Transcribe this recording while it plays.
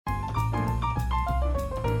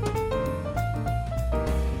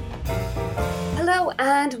Hello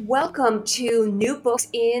and welcome to New Books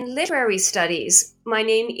in Literary Studies. My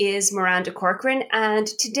name is Miranda Corcoran, and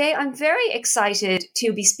today I'm very excited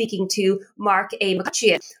to be speaking to Mark A.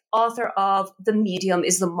 McCutcheon, author of The Medium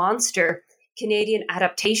is the Monster, Canadian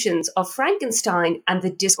Adaptations of Frankenstein and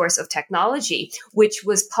the Discourse of Technology, which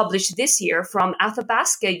was published this year from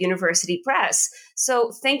Athabasca University Press.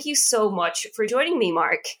 So thank you so much for joining me,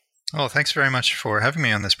 Mark. Oh, thanks very much for having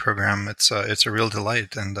me on this program. It's a real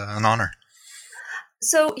delight and an honor.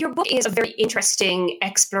 So your book is a very interesting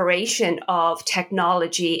exploration of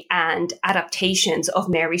technology and adaptations of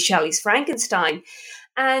Mary Shelley's Frankenstein.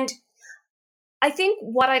 And I think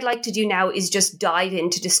what I'd like to do now is just dive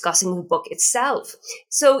into discussing the book itself.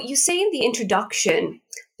 So you say in the introduction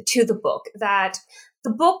to the book that the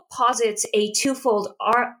book posits a twofold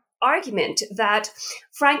argument that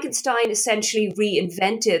Frankenstein essentially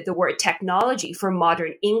reinvented the word technology for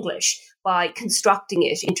modern English by constructing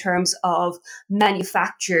it in terms of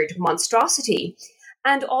manufactured monstrosity,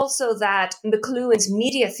 and also that McLuhan's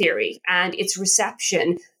media theory and its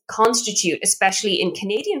reception constitute, especially in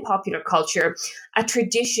Canadian popular culture, a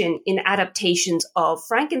tradition in adaptations of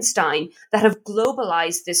Frankenstein that have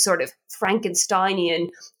globalized this sort of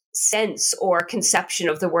Frankensteinian sense or conception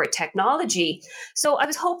of the word technology. So I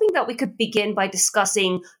was hoping that we could begin by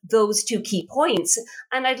discussing those two key points.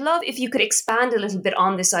 And I'd love if you could expand a little bit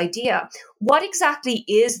on this idea. What exactly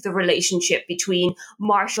is the relationship between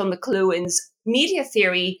Marshall McLuhan's media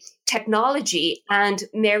theory, technology, and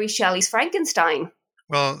Mary Shelley's Frankenstein?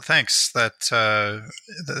 Well, thanks. That's the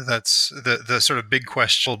sort of big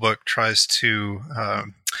question book tries to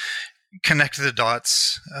connect the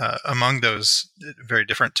dots among those very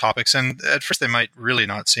different topics. And at first they might really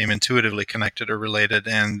not seem intuitively connected or related.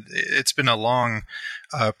 And it's been a long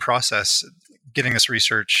process getting this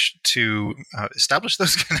research to establish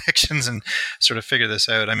those connections and sort of figure this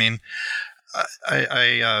out. I mean,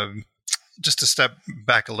 I just to step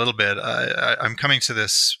back a little bit, I'm coming to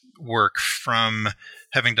this work from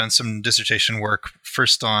having done some dissertation work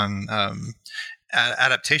first on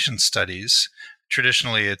adaptation studies.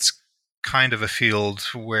 Traditionally, it's kind of a field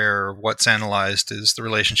where what's analyzed is the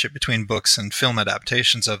relationship between books and film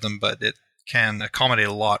adaptations of them, but it can accommodate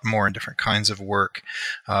a lot more in different kinds of work,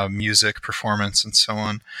 music, performance, and so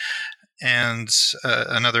on. And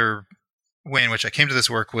another way in which I came to this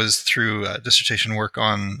work was through dissertation work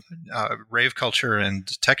on rave culture and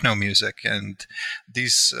techno music, and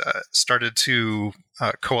these started to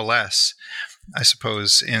coalesce, I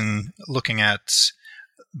suppose, in looking at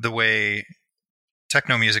the way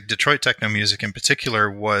techno music, Detroit techno music in particular,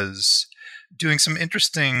 was doing some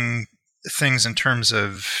interesting things in terms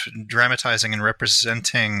of dramatizing and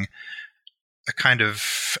representing a kind of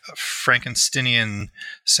Frankensteinian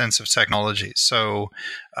sense of technology. So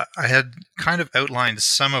I had kind of outlined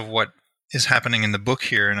some of what is happening in the book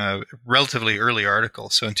here in a relatively early article.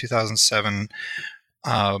 So in 2007,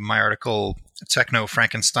 my article, Techno,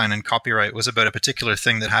 Frankenstein, and Copyright, was about a particular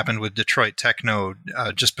thing that happened with Detroit techno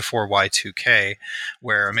just before Y2K,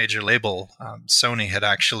 where a major label, Sony, had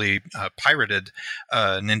actually pirated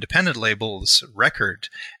an independent label's record.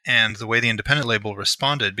 And the way the independent label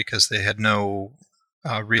responded, because they had no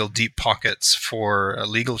real deep pockets for a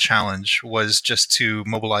legal challenge, was just to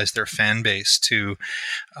mobilize their fan base to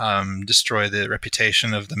destroy the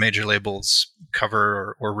reputation of the major label's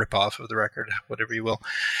cover or rip-off of the record, whatever you will.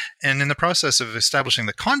 And in the process of establishing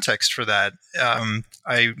the context for that,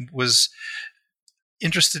 I was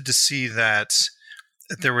interested to see that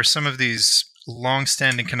there were some of these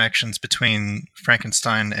long-standing connections between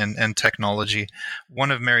Frankenstein and technology. One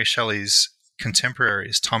of Mary Shelley's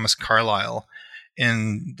contemporaries, Thomas Carlyle,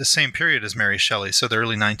 in the same period as Mary Shelley, so the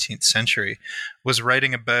early 19th century, was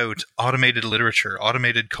writing about automated literature,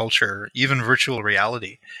 automated culture, even virtual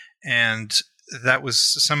reality. And that was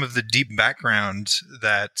some of the deep background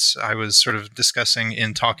that I was sort of discussing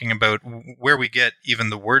in talking about where we get even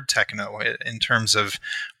the word techno in terms of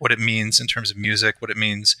what it means in terms of music, what it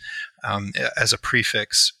means as a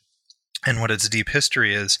prefix, and what its deep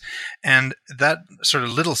history is. And that sort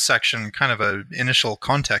of little section, kind of an initial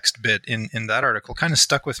context bit in that article, kind of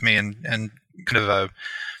stuck with me and kind of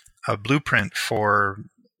a blueprint for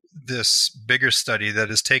this bigger study that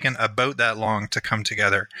has taken about that long to come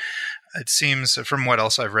together. It seems, from what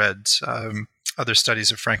else I've read, other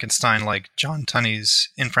studies of Frankenstein, like John Tunney's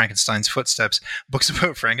In Frankenstein's Footsteps, books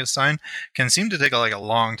about Frankenstein can seem to take a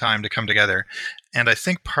long time to come together. And I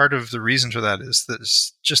think part of the reason for that is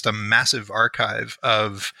there's just a massive archive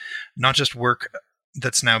of not just work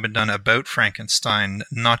that's now been done about Frankenstein,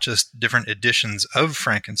 not just different editions of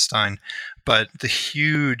Frankenstein, but the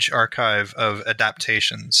huge archive of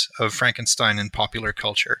adaptations of Frankenstein in popular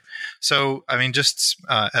culture. So, I mean, just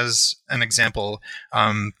as an example,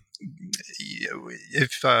 you've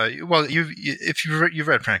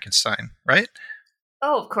read Frankenstein, right?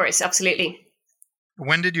 Oh, of course, absolutely.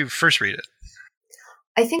 When did you first read it?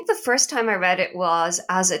 I think the first time I read it was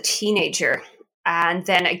as a teenager, and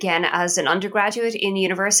then again as an undergraduate in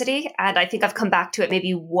university. And I think I've come back to it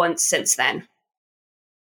maybe once since then.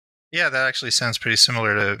 Yeah, that actually sounds pretty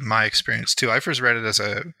similar to my experience too. I first read it as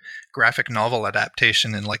a graphic novel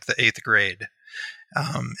adaptation in like the 8th grade.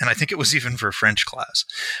 And I think it was even for French class.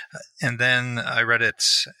 And then I read it,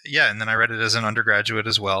 as an undergraduate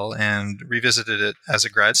as well, and revisited it as a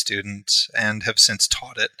grad student and have since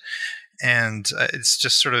taught it. And it's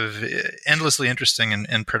just sort of endlessly interesting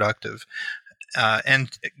and productive.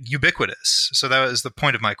 And ubiquitous. So that was the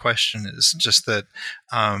point of my question, is just that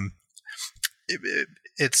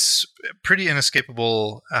it's a pretty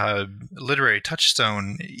inescapable literary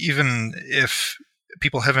touchstone. Even if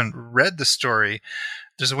people haven't read the story,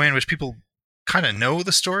 there's a way in which people kind of know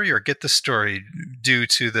the story or get the story due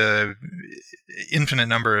to the infinite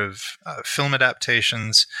number of film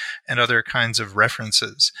adaptations and other kinds of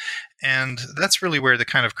references. And that's really where the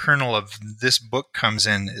kind of kernel of this book comes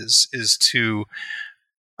in, is to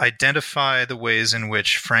identify the ways in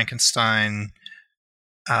which Frankenstein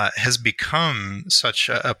has become such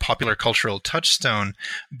a popular cultural touchstone.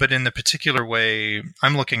 But in the particular way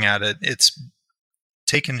I'm looking at it, it's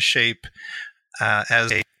taken shape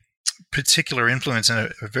as a particular influence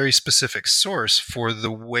and a very specific source for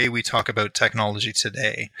the way we talk about technology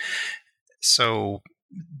today. So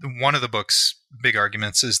one of the book's big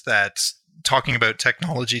arguments is that talking about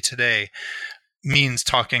technology today means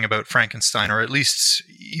talking about Frankenstein, or at least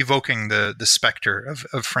evoking the specter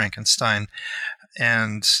of Frankenstein.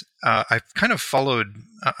 And I've kind of followed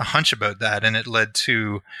a hunch about that, and it led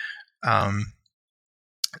to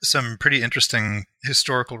some pretty interesting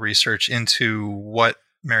historical research into what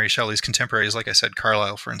Mary Shelley's contemporaries, like I said,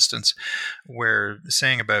 Carlyle, for instance, were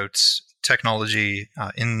saying about technology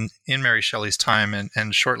in Mary Shelley's time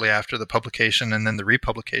and shortly after the publication and then the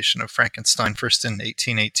republication of Frankenstein, first in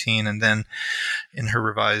 1818 and then in her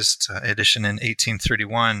revised edition in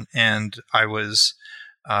 1831. And I was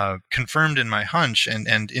confirmed in my hunch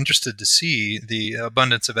and interested to see the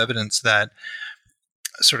abundance of evidence that,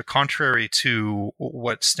 sort of contrary to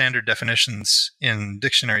what standard definitions in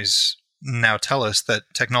dictionaries now tell us, that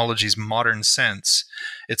technology's modern sense,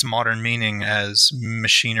 its modern meaning as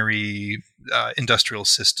machinery, industrial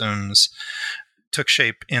systems, took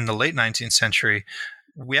shape in the late 19th century.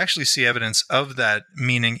 We actually see evidence of that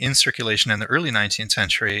meaning in circulation in the early 19th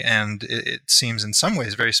century, and it seems in some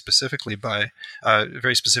ways very specifically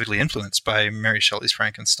influenced by Mary Shelley's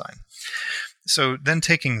Frankenstein. So then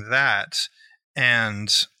taking that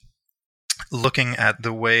and looking at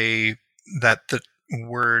the way that the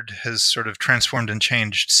word has sort of transformed and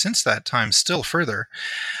changed since that time still further,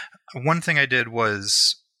 one thing I did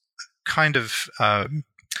was kind of I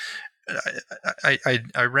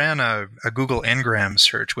ran a Google Ngram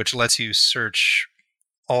search, which lets you search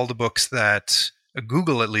all the books that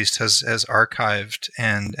Google at least has archived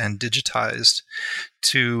and digitized,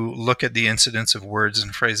 to look at the incidence of words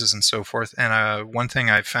and phrases and so forth. And one thing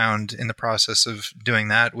I found in the process of doing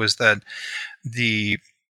that was that the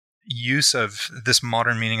use of this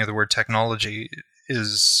modern meaning of the word technology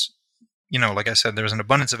is, like I said, there was an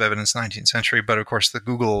abundance of evidence in the 19th century, but of course the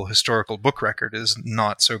Google historical book record is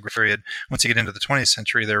not so great. Once you get into the 20th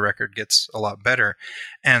century, their record gets a lot better.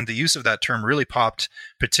 And the use of that term really popped,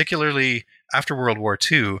 particularly after World War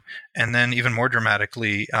II, and then even more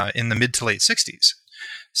dramatically in the mid to late 60s.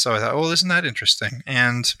 So I thought, well, isn't that interesting?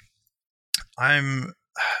 And I'm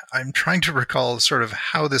trying to recall sort of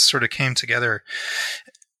how this sort of came together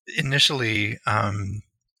initially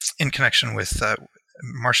in connection with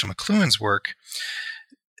Marshall McLuhan's work.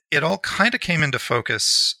 It all kind of came into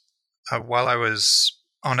focus while I was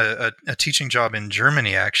on a teaching job in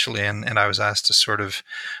Germany, actually, and I was asked to sort of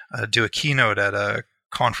do a keynote at a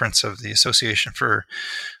conference of the Association for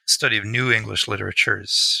Study of New English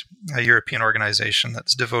Literatures, a European organization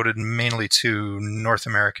that's devoted mainly to North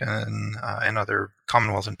American and other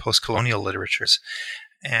Commonwealth and post-colonial literatures.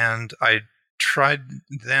 And I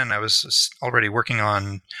was already working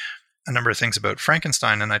on a number of things about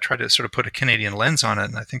Frankenstein, and I tried to sort of put a Canadian lens on it,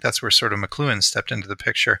 and I think that's where sort of McLuhan stepped into the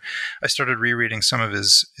picture. I started rereading some of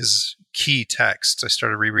his key texts. I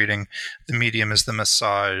started rereading The Medium is the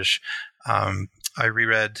Massage. I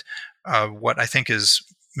reread what I think is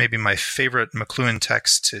maybe my favorite McLuhan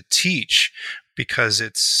text to teach, because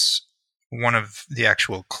it's one of the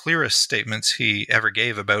actual clearest statements he ever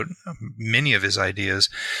gave about many of his ideas.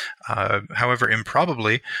 However,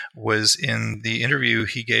 improbably, was in the interview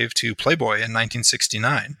he gave to Playboy in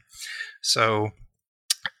 1969. So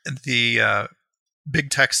the big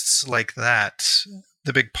texts like that,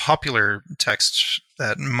 the big popular texts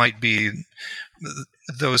that might be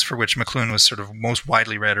those for which McLuhan was sort of most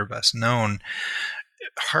widely read or best known,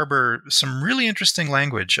 harbor some really interesting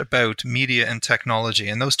language about media and technology.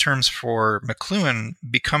 And those terms for McLuhan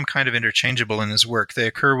become kind of interchangeable in his work. They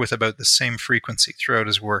occur with about the same frequency throughout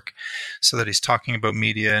his work, so that he's talking about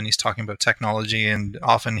media and he's talking about technology, and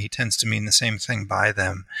often he tends to mean the same thing by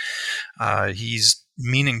them. He's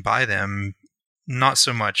meaning by them not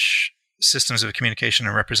so much systems of communication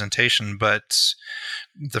and representation, but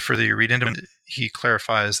the further you read into it, he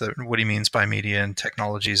clarifies that what he means by media and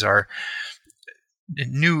technologies are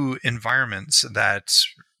new environments that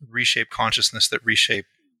reshape consciousness, that reshape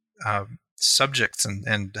subjects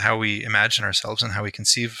and how we imagine ourselves and how we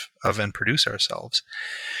conceive of and produce ourselves.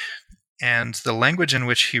 And the language in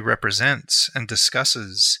which he represents and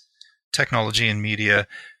discusses technology and media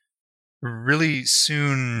really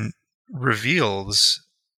soon reveals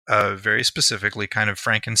a very specifically kind of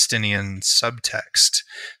Frankensteinian subtext,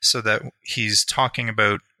 so that he's talking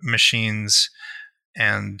about machines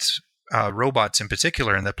and robots in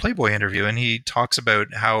particular in the Playboy interview, and he talks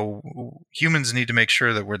about how humans need to make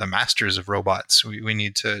sure that we're the masters of robots. We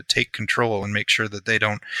need to take control and make sure that they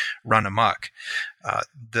don't run amok.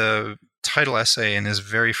 The title essay in his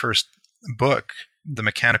very first book, The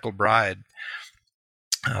Mechanical Bride,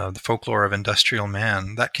 The Folklore of Industrial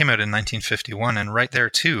Man, that came out in 1951, and right there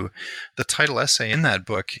too, the title essay in that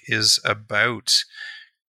book is about,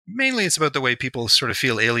 mainly it's about the way people sort of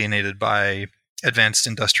feel alienated by advanced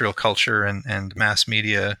industrial culture and mass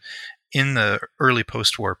media in the early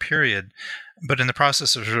post-war period. But in the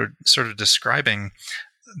process of sort of describing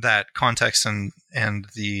that context and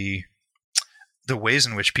the ways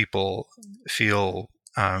in which people feel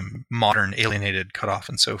modern, alienated, cut off,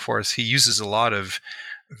 and so forth, he uses a lot of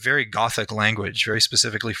very Gothic language, very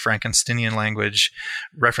specifically Frankensteinian language,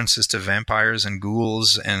 references to vampires and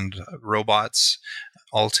ghouls and robots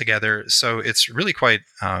all together. So it's really quite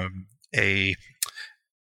a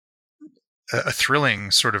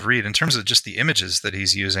thrilling sort of read in terms of just the images that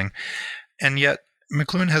he's using. And yet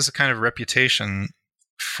McLuhan has a kind of reputation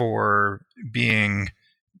for being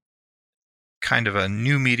kind of a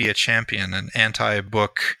new media champion, an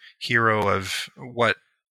anti-book hero of what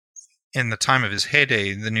in the time of his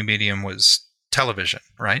heyday, the new medium was television,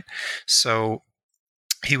 right? So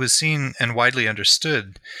he was seen and widely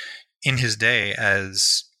understood in his day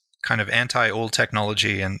as kind of anti-old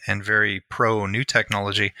technology and very pro-new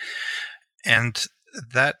technology. And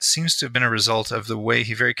that seems to have been a result of the way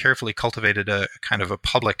he very carefully cultivated a kind of a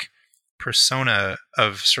public persona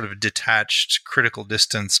of sort of detached, critical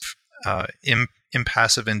distance,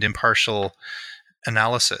 impassive and impartial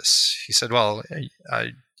analysis. He said, well,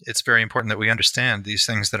 it's very important that we understand these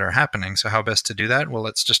things that are happening. So how best to do that? Well,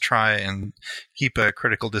 let's just try and keep a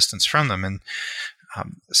critical distance from them and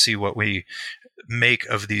see what we make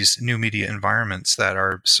of these new media environments that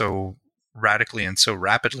are so radically and so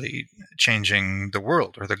rapidly changing the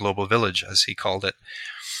world, or the global village, as he called it.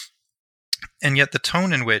 And yet the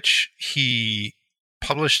tone in which he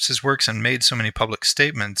published his works and made so many public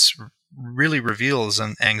statements really reveals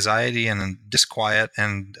an anxiety and a disquiet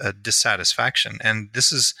and a dissatisfaction. And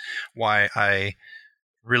this is why I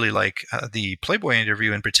really like the Playboy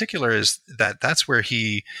interview in particular, is that that's where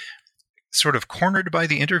he, sort of cornered by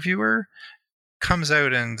the interviewer, comes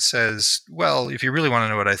out and says, well, if you really want to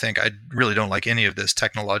know what I think, I really don't like any of this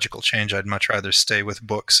technological change. I'd much rather stay with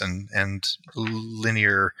books and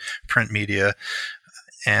linear print media.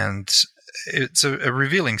 And it's a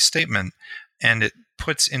revealing statement, and it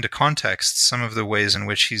puts into context some of the ways in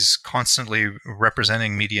which he's constantly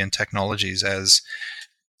representing media and technologies as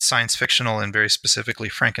science fictional and very specifically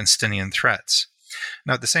Frankensteinian threats.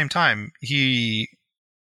 Now, at the same time, he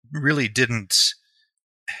really didn't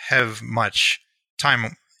have much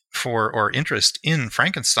time for or interest in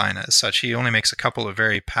Frankenstein as such. He only makes a couple of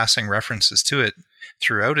very passing references to it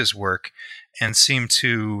throughout his work, and seemed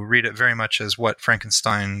to read it very much as what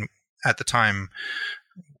Frankenstein at the time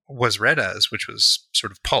was read as, which was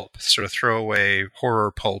sort of pulp, sort of throwaway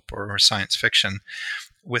horror pulp or science fiction,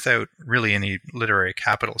 without really any literary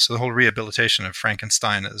capital. So the whole rehabilitation of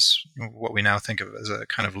Frankenstein is what we now think of as a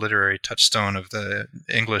kind of literary touchstone of the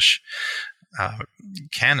English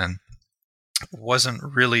canon wasn't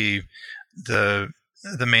really the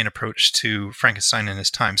main approach to Frankenstein in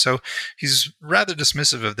his time. So he's rather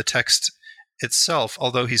dismissive of the text itself,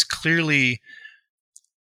 although he's clearly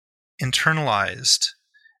internalized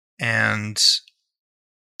and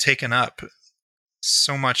taken up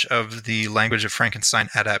so much of the language of Frankenstein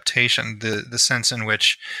adaptation, the sense in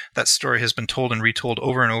which that story has been told and retold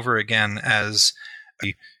over and over again as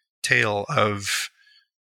a tale of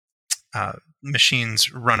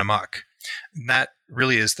machines run amok. That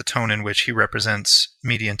really is the tone in which he represents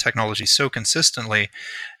media and technology so consistently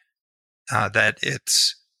that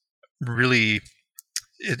it's really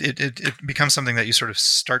it becomes something that you sort of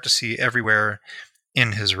start to see everywhere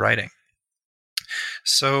in his writing.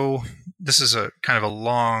 So this is a kind of a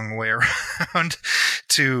long way around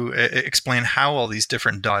to explain how all these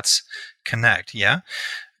different dots connect, yeah?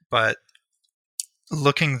 But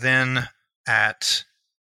looking then at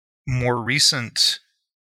more recent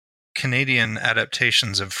Canadian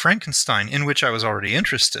adaptations of Frankenstein, in which I was already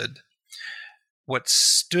interested, what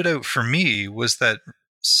stood out for me was that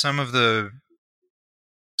some of the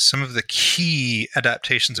key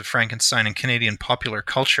adaptations of Frankenstein in Canadian popular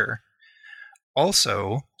culture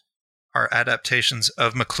also are adaptations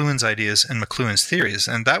of McLuhan's ideas and McLuhan's theories.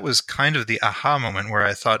 And that was kind of the aha moment where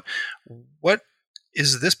I thought, what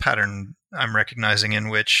is this pattern I'm recognizing in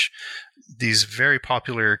which these very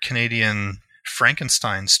popular Canadian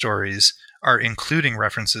Frankenstein stories are including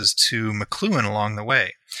references to McLuhan along the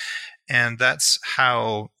way? And that's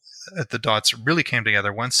how the dots really came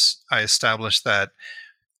together once I established that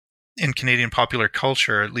in Canadian popular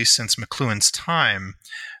culture, at least since McLuhan's time,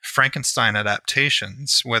 Frankenstein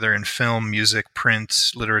adaptations, whether in film, music,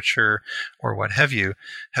 print, literature, or what have you,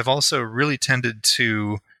 have also really tended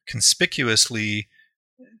to conspicuously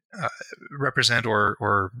represent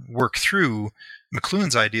or work through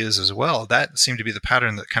McLuhan's ideas as well. That seemed to be the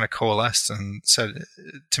pattern that kind of coalesced and said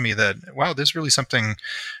to me that, wow, there's really something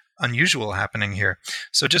unusual happening here.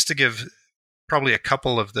 So just to give probably a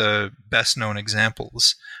couple of the best known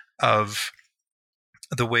examples of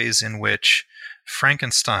the ways in which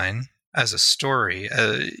Frankenstein as a story,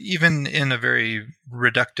 even in a very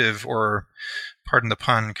reductive or, pardon the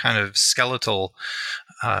pun, kind of skeletal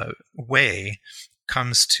way,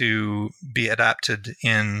 comes to be adapted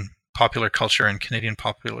in popular culture and Canadian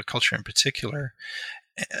popular culture in particular,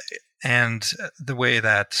 and the way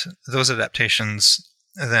that those adaptations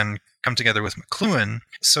then come together with McLuhan.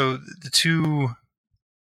 So the two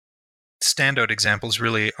standout examples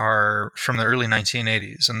really are from the early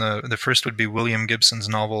 1980s, and the first would be William Gibson's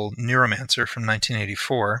novel Neuromancer from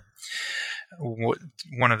 1984,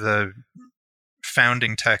 one of the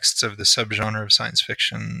founding texts of the subgenre of science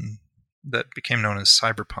fiction that became known as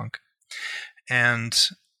cyberpunk, and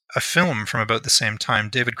a film from about the same time,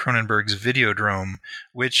 David Cronenberg's Videodrome,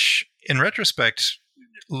 which in retrospect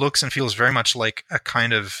looks and feels very much like a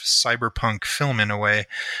kind of cyberpunk film in a way.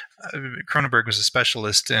 Cronenberg was a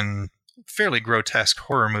specialist in fairly grotesque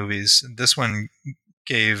horror movies. This one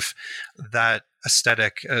gave that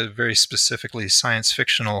aesthetic a very specifically science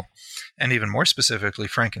fictional and even more specifically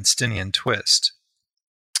Frankensteinian twist.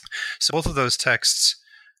 So both of those texts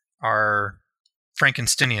are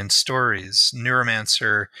Frankensteinian stories.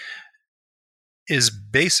 Neuromancer is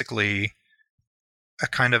basically a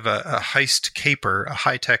kind of a heist caper, a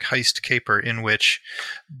high-tech heist caper in which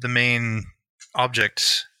the main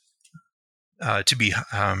object to be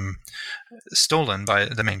stolen by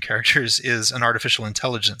the main characters is an artificial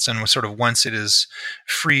intelligence, and sort of once it is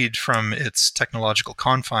freed from its technological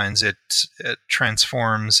confines, it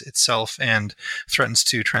transforms itself and threatens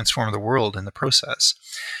to transform the world in the process.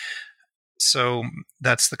 So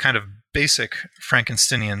that's the kind of basic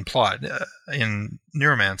Frankensteinian plot. In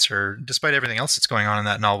Neuromancer, despite everything else that's going on in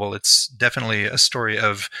that novel, it's definitely a story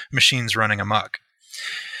of machines running amok.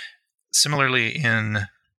 Similarly, in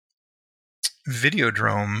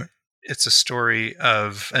Videodrome, it's a story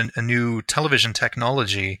of a new television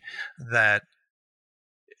technology that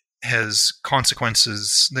has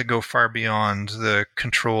consequences that go far beyond the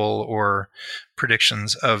control or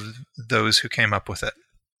predictions of those who came up with it,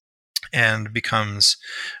 and becomes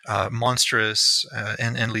monstrous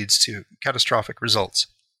and leads to catastrophic results.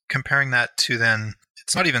 Comparing that to then,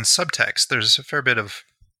 it's not even subtext. There's a fair bit of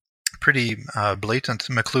pretty blatant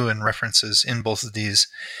McLuhan references in both of these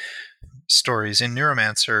stories. In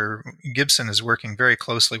Neuromancer, Gibson is working very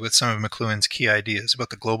closely with some of McLuhan's key ideas about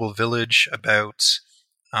the global village, about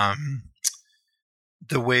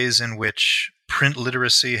the ways in which print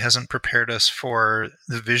literacy hasn't prepared us for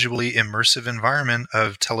the visually immersive environment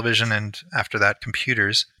of television and, after that,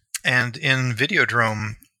 computers. And in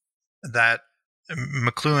Videodrome, that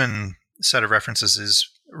McLuhan set of references is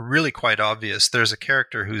really quite obvious. There's a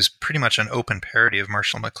character who's pretty much an open parody of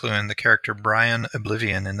Marshall McLuhan. The character Brian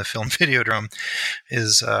Oblivion in the film Videodrome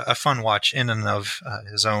is a fun watch in and of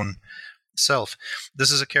his own. self.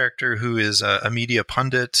 This is a character who is a media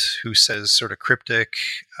pundit who says sort of cryptic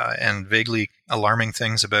and vaguely alarming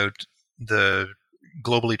things about the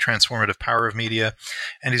globally transformative power of media.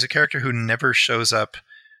 And he's a character who never shows up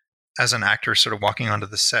as an actor sort of walking onto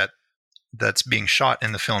the set that's being shot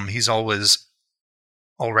in the film. He's always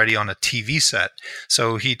already on a TV set.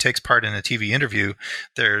 So he takes part in a TV interview.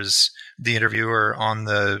 There's the interviewer on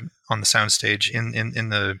the soundstage in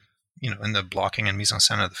the in the blocking and mise en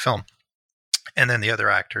scène of the film. And then the other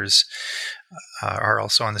actors are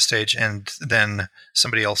also on the stage, and then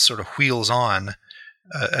somebody else sort of wheels on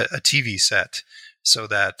a TV set so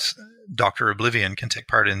that Dr. Oblivion can take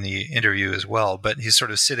part in the interview as well. But he's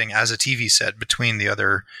sort of sitting as a TV set between the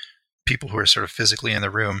other people who are sort of physically in the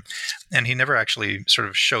room. And he never actually sort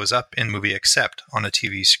of shows up in the movie except on a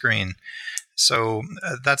TV screen. So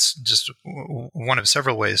that's just one of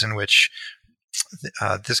several ways in which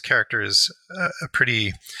this character is a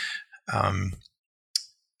pretty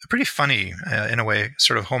funny, in a way,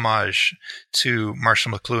 sort of homage to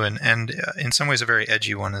Marshall McLuhan, and in some ways a very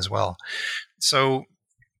edgy one as well. So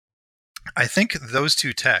I think those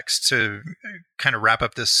two texts, to kind of wrap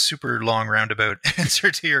up this super long roundabout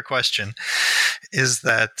answer to your question, is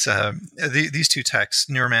that these two texts,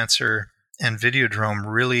 Neuromancer and Videodrome,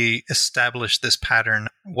 really establish this pattern,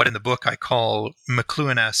 what in the book I call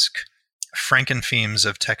McLuhan-esque Frankenthemes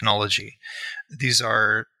of technology. These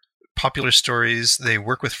are popular stories. They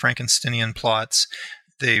work with Frankensteinian plots.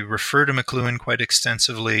 They refer to McLuhan quite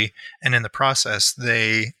extensively, and in the process,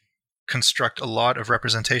 they construct a lot of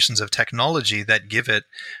representations of technology that give it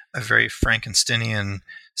a very Frankensteinian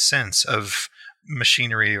sense of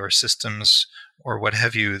machinery or systems or what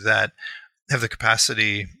have you that have the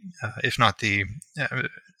capacity, if not the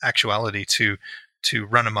actuality, to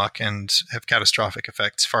run amok and have catastrophic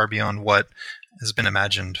effects far beyond what has been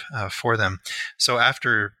imagined for them. So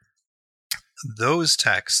after those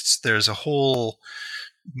texts, there's a whole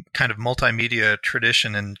kind of multimedia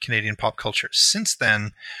tradition in Canadian pop culture since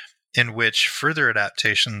then, in which further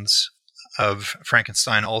adaptations of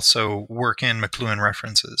Frankenstein also work in McLuhan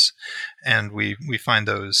references. And we find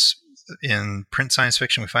those in print science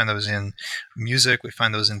fiction, we find those in music, we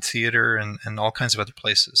find those in theater and all kinds of other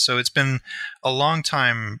places. So it's been a long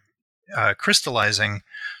time crystallizing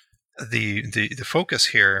the focus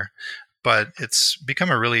here, but it's become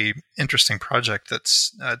a really interesting project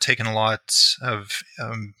that's taken a lot of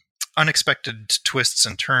unexpected twists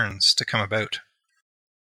and turns to come about.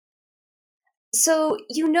 So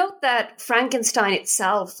you note that Frankenstein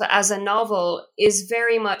itself as a novel is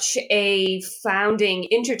very much a founding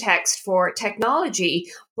intertext for technology,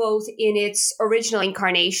 both in its original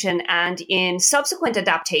incarnation and in subsequent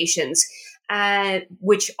adaptations,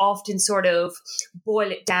 which often sort of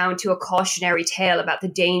boil it down to a cautionary tale about the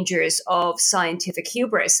dangers of scientific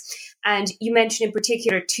hubris. And you mentioned in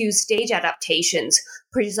particular two stage adaptations,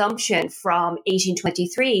 Presumption from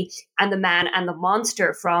 1823 and The Man and the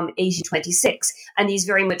Monster from 1826. And these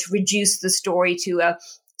very much reduce the story to a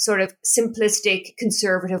sort of simplistic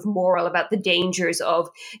conservative moral about the dangers of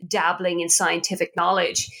dabbling in scientific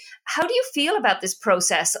knowledge. How do you feel about this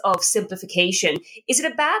process of simplification? Is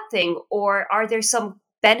it a bad thing, or are there some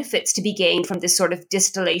benefits to be gained from this sort of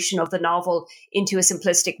distillation of the novel into a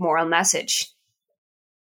simplistic moral message?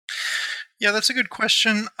 Yeah, that's a good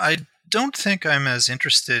question. I don't think I'm as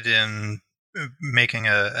interested in making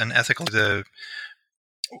an ethical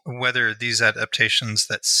whether these adaptations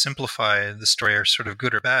that simplify the story are sort of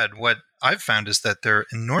good or bad. What I've found is that they're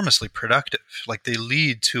enormously productive. Like, they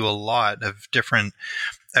lead to a lot of different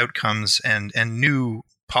outcomes and new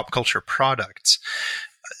pop culture products.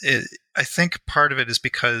 I think part of it is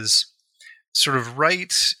because sort of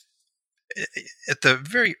right at the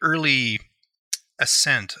very early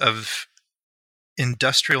ascent of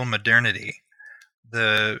industrial modernity,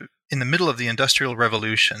 in the middle of the Industrial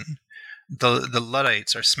Revolution, the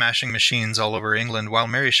Luddites are smashing machines all over England while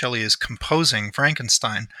Mary Shelley is composing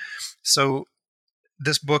Frankenstein. So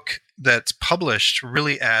this book that's published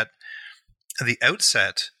really at the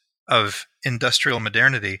outset of industrial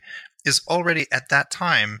modernity is already at that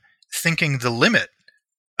time thinking the limit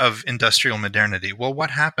of industrial modernity. Well,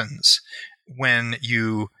 what happens when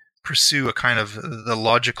you pursue a kind of the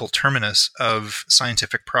logical terminus of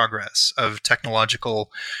scientific progress, of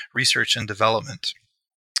technological research and development?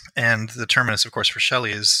 And the terminus, of course, for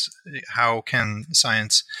Shelley is how can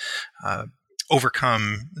science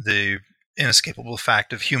overcome the inescapable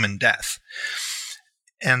fact of human death?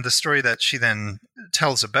 And the story that she then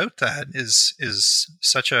tells about that is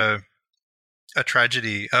such a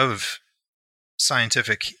tragedy of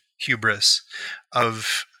scientific hubris,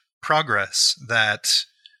 of progress that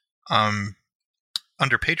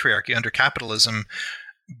under patriarchy, under capitalism,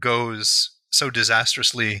 goes so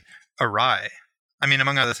disastrously awry. I mean,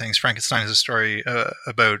 among other things, Frankenstein is a story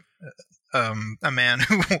about a man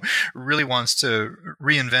who really wants to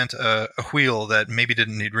reinvent a wheel that maybe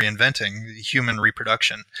didn't need reinventing, human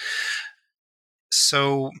reproduction.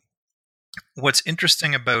 So what's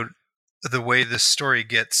interesting about the way this story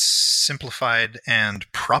gets simplified and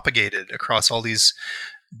propagated across all these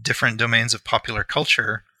different domains of popular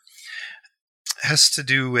culture has to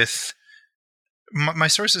do with, my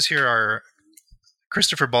sources here are,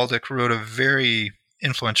 Christopher Baldock wrote a very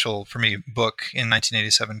influential, for me, book in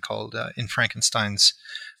 1987 called In Frankenstein's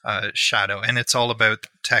Shadow. And it's all about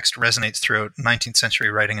text, resonates throughout 19th century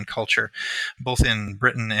writing and culture, both in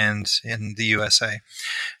Britain and in the USA.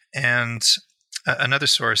 And another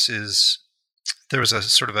source is, there was a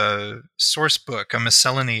sort of a source book, a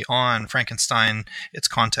miscellany on Frankenstein, its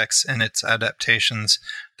context and its adaptations,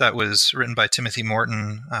 that was written by Timothy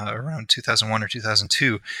Morton around 2001 or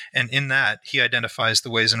 2002. And in that, he identifies the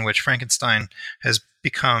ways in which Frankenstein has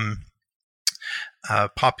become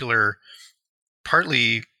popular,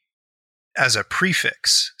 partly as a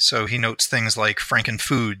prefix. So he notes things like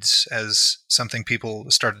Frankenfoods as something people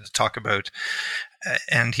started to talk about.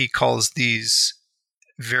 And he calls these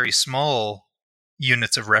very small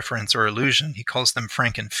units of reference or allusion, he calls them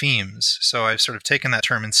Frankenthemes. So I've sort of taken that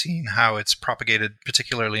term and seen how it's propagated,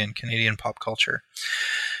 particularly in Canadian pop culture.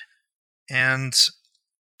 And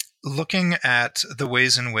looking at the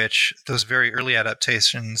ways in which those very early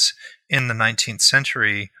adaptations in the 19th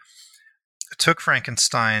century took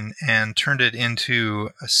Frankenstein and turned it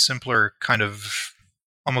into a simpler kind of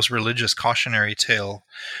almost religious cautionary tale.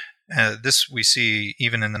 This we see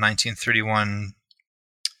even in the 1931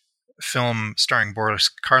 film starring Boris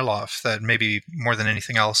Karloff, that maybe more than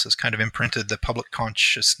anything else has kind of imprinted the public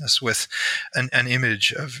consciousness with an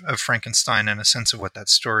image of Frankenstein and a sense of what that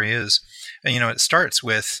story is. And, it starts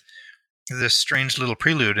with this strange little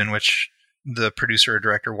prelude in which the producer or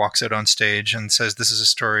director walks out on stage and says, this is a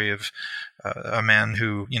story of a man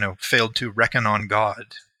who, failed to reckon on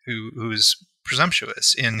God, who's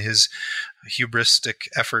presumptuous in his hubristic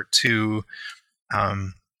effort to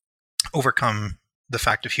overcome the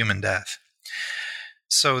fact of human death.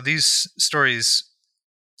 So these stories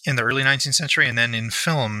in the early 19th century and then in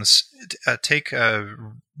films take a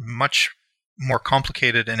much more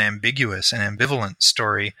complicated and ambiguous and ambivalent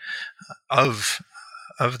story of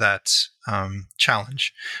that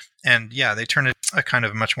challenge. And they turn it a kind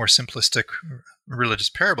of much more simplistic religious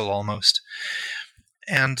parable almost.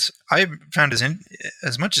 And I found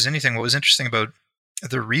as much as anything, what was interesting about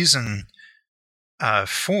the reason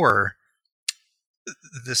for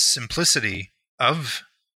the simplicity of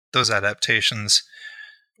those adaptations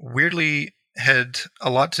weirdly had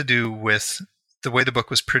a lot to do with the way the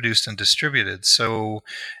book was produced and distributed. So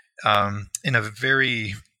in a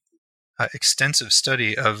very extensive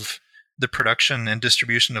study of the production and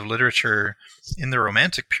distribution of literature in the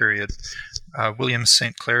Romantic period, William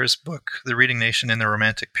St. Clair's book, The Reading Nation in the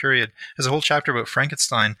Romantic Period, has a whole chapter about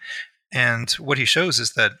Frankenstein. And what he shows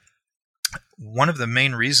is that one of the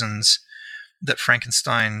main reasons that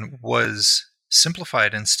Frankenstein was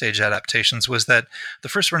simplified in stage adaptations was that the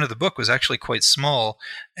first run of the book was actually quite small,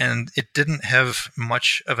 and it didn't have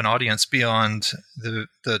much of an audience beyond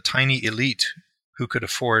the tiny elite who could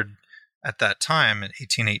afford, at that time in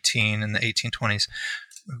 1818 and the 1820s,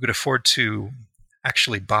 who could afford to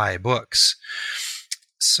actually buy books.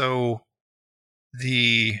 So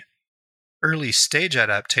the early stage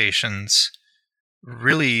adaptations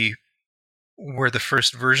really were the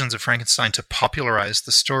first versions of Frankenstein to popularize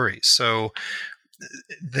the story. So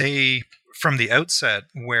they, from the outset,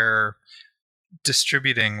 were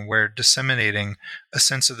disseminating a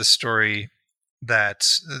sense of the story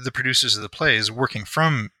that the producers of the plays, working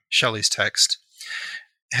from Shelley's text,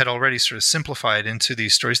 had already sort of simplified into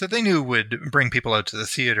these stories that they knew would bring people out to the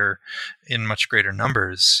theater in much greater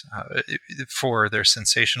numbers for their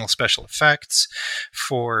sensational special effects,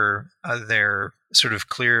 for their sort of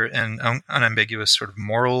clear and unambiguous sort of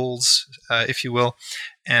morals, if you will.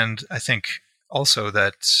 And I think also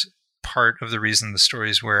that part of the reason the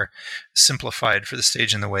stories were simplified for the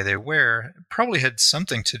stage in the way they were probably had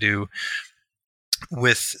something to do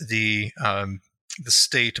with the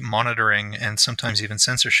state monitoring and sometimes even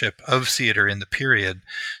censorship of theater in the period.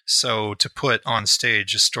 So to put on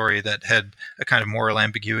stage a story that had a kind of moral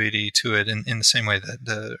ambiguity to it in the same way that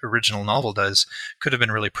the original novel does could have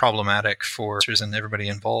been really problematic for actors and everybody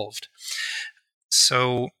involved.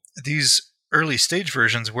 So these early stage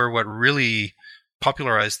versions were what really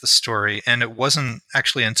popularized the story, and it wasn't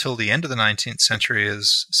actually until the end of the 19th century,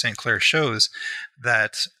 as St. Clair shows,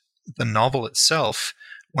 that the novel itself,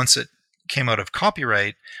 once it came out of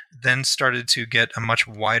copyright, then started to get a much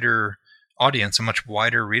wider audience, a much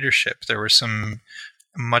wider readership. There were some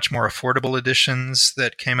much more affordable editions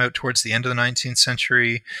that came out towards the end of the 19th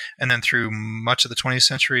century, and then through much of the 20th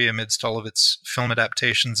century, amidst all of its film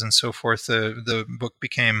adaptations and so forth, the book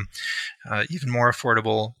became even more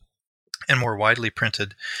affordable and more widely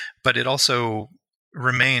printed. But it also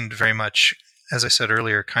remained very much, as I said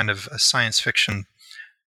earlier, kind of a science fiction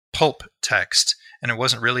pulp text. And it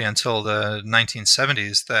wasn't really until the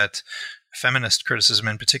 1970s that feminist criticism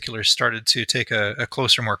in particular started to take a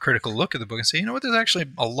closer, more critical look at the book and say, you know what, there's actually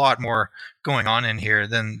a lot more going on in here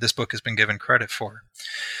than this book has been given credit for.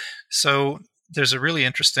 So there's a really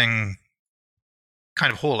interesting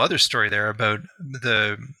kind of whole other story there about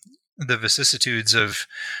the vicissitudes of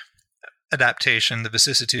adaptation, the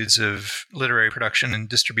vicissitudes of literary production and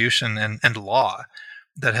distribution and law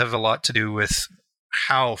that have a lot to do with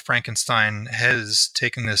how Frankenstein has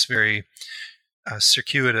taken this very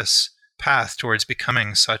circuitous path towards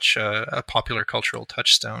becoming such a popular cultural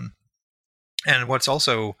touchstone. And what's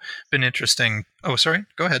also been interesting... Oh, sorry,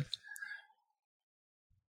 go ahead.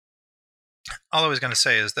 All I was going to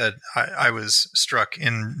say is that I was struck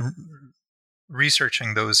in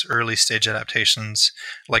researching those early stage adaptations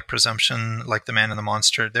like Presumption, like The Man and the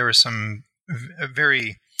Monster. There were some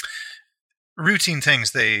very routine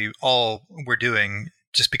things they all were doing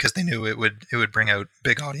just because they knew it would bring out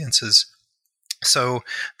big audiences. So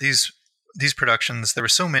these productions, there were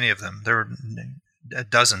so many of them. There were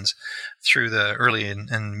dozens through the early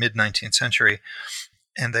and mid 19th century,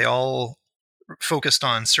 and they all focused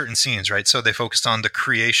on certain scenes, right? So they focused on the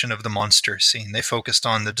creation of the monster scene. They focused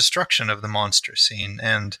on the destruction of the monster scene,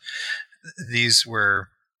 and these were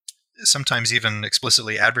sometimes even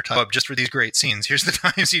explicitly advertised just for these great scenes. Here's the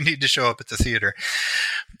times you need to show up at the theater.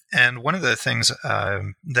 And one of the things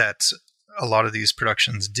that a lot of these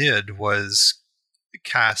productions did was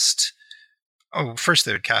cast... first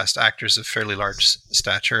they would cast actors of fairly large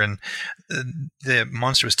stature, and the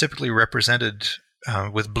monster was typically represented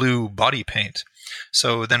with blue body paint.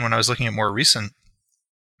 So then when I was looking at more recent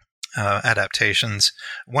adaptations,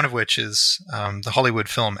 one of which is the Hollywood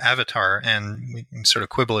film Avatar, and we can sort of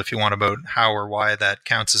quibble if you want about how or why that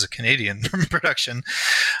counts as a Canadian production.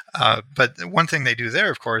 But one thing they do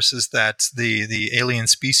there, of course, is that the alien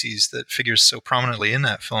species that figures so prominently in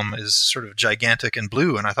that film is sort of gigantic and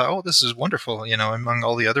blue. And I thought, oh, this is wonderful, among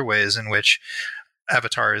all the other ways in which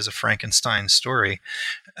Avatar is a Frankenstein story.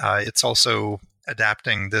 It's also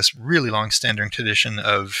adapting this really long-standing tradition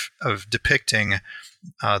of depicting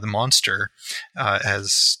the monster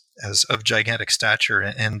as of gigantic stature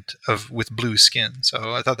and with blue skin.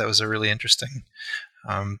 So I thought that was a really interesting,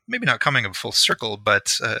 maybe not coming of full circle,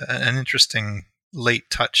 but an interesting late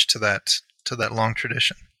touch to that long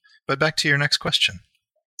tradition. But back to your next question.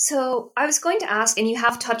 So I was going to ask, and you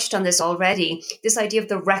have touched on this already, this idea of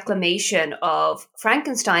the reclamation of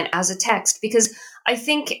Frankenstein as a text, because I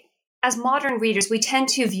think as modern readers, we tend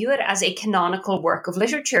to view it as a canonical work of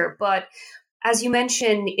literature. But as you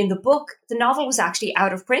mentioned in the book, the novel was actually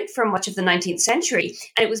out of print for much of the 19th century.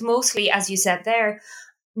 And it was mostly, as you said there,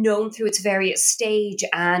 known through its various stage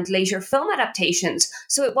and later film adaptations.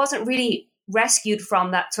 So it wasn't really rescued from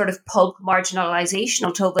that sort of pulp marginalization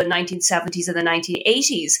until the 1970s and the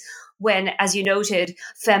 1980s, when, as you noted,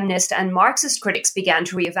 feminist and Marxist critics began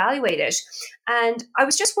to reevaluate it. And I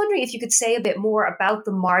was just wondering if you could say a bit more about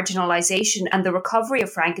the marginalization and the recovery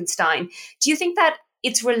of Frankenstein. Do you think that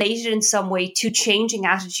it's related in some way to changing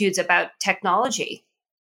attitudes about technology?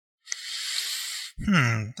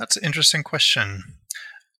 That's an interesting question.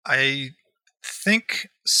 I think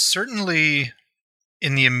certainly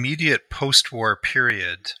in the immediate post-war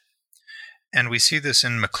period, and we see this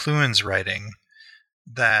in McLuhan's writing,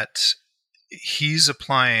 that he's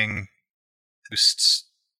applying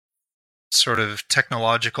sort of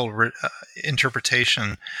technological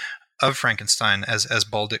interpretation of Frankenstein, as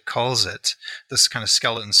Baldick calls it, this kind of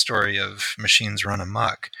skeleton story of machines run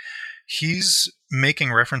amok. He's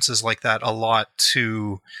making references like that a lot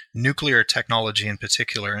to nuclear technology in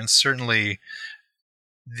particular, and certainly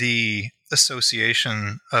the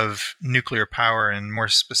association of nuclear power, and more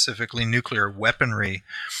specifically nuclear weaponry,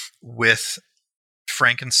 with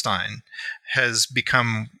Frankenstein has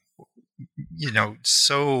become,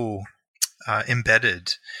 so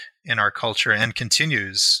embedded in our culture, and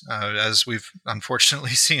continues, as we've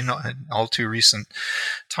unfortunately seen in all too recent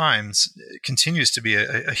times, continues to be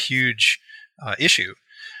a huge issue.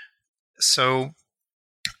 So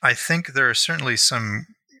I think there are certainly some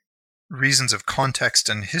reasons of context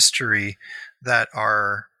and history that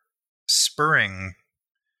are spurring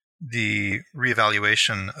the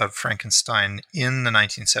reevaluation of Frankenstein in the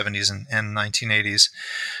 1970s and 1980s,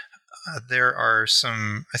 there are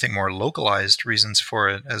some, I think, more localized reasons for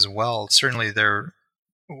it as well. Certainly there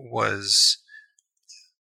was,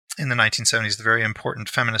 in the 1970s, the very important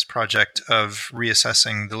feminist project of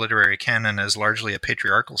reassessing the literary canon as largely a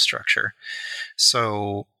patriarchal structure.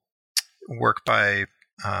 So work by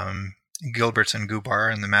Gilbert and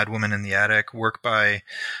Gubar and The Mad Woman in the Attic, work by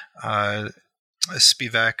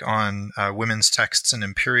Spivak on women's texts and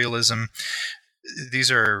imperialism. These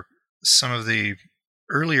are some of the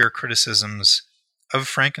earlier criticisms of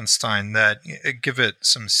Frankenstein that give it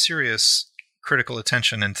some serious critical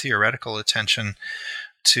attention and theoretical attention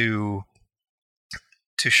to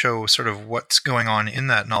show sort of what's going on in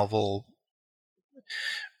that novel.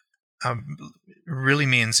 Really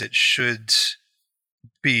means it should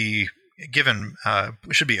be given,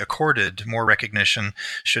 should be accorded more recognition,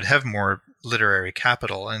 should have more literary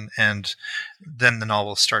capital, and then the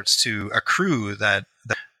novel starts to accrue that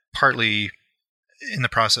partly in the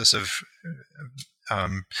process of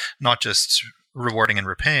not just rewarding and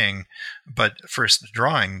repaying, but first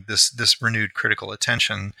drawing this renewed critical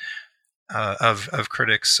attention of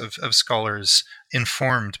critics, of scholars,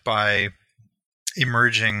 informed by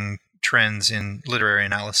emerging trends in literary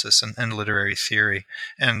analysis and literary theory,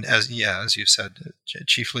 and as you've said,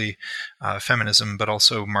 chiefly feminism, but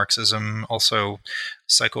also Marxism, also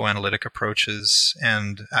psychoanalytic approaches,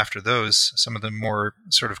 and after those, some of the more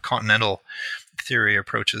sort of continental theory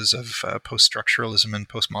approaches of post-structuralism and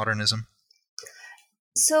postmodernism.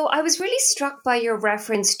 So I was really struck by your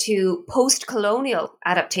reference to post-colonial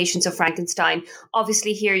adaptations of Frankenstein.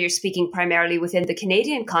 Obviously here you're speaking primarily within the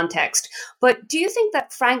Canadian context, but do you think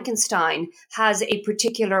that Frankenstein has a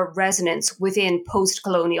particular resonance within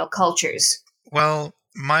post-colonial cultures? Well,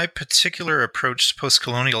 my particular approach to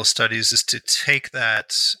post-colonial studies is to take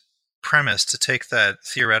that premise, to take that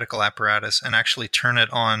theoretical apparatus and actually turn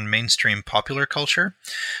it on mainstream popular culture.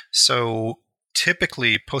 So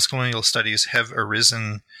typically, post-colonial studies have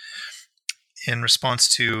arisen in response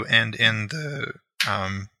to and in the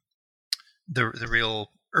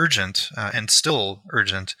real urgent and still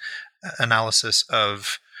urgent analysis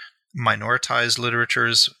of minoritized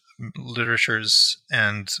literatures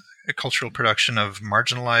and cultural production of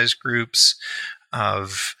marginalized groups,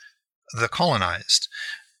 of the colonized.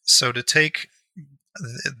 So to take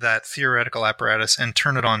that theoretical apparatus and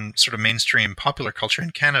turn it on sort of mainstream popular culture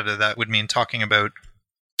in Canada, that would mean talking about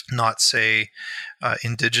not, say,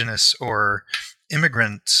 Indigenous or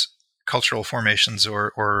immigrant cultural formations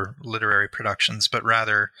or literary productions, but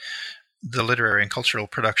rather the literary and cultural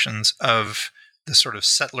productions of the sort of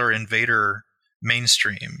settler invader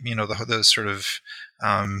mainstream. You know, the sort of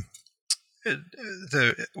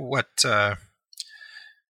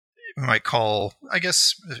we might call, I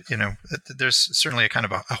guess, you know, there's certainly a kind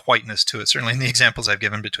of a whiteness to it. Certainly in the examples I've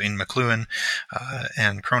given between McCutcheon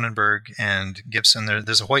and Cronenberg and Gibson,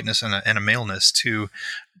 there's a whiteness and a maleness to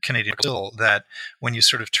Canadian still, that when you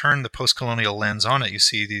sort of turn the post-colonial lens on it, you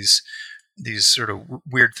see these sort of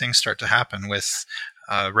weird things start to happen with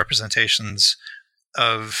representations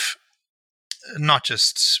of not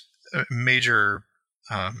just major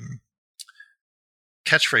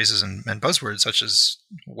catchphrases and buzzwords such as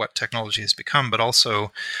what technology has become, but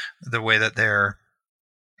also the way that they're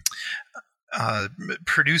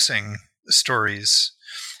producing stories.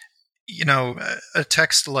 You know, a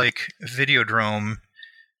text like Videodrome,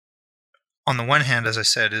 on the one hand, as I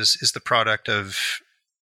said, is the product of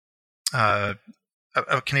a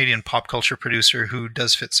Canadian pop culture producer who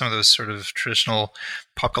does fit some of those sort of traditional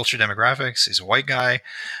pop culture demographics. He's a white guy.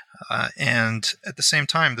 And at the same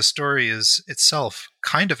time, the story is itself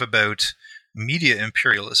kind of about media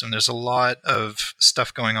imperialism. There's a lot of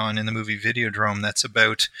stuff going on in the movie Videodrome that's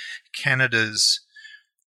about Canada's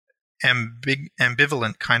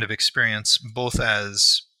ambivalent kind of experience, both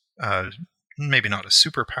as maybe not a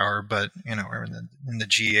superpower, but, you know, or in the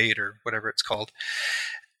G8 or whatever it's called,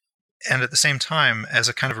 and at the same time as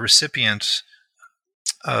a kind of recipient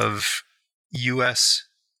of U.S.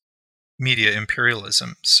 media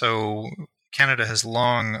imperialism. So Canada has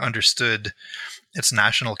long understood its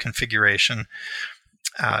national configuration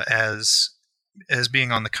as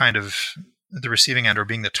being on the kind of the receiving end, or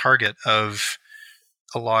being the target of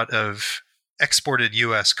a lot of exported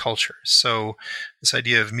U.S. culture. So this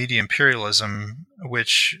idea of media imperialism,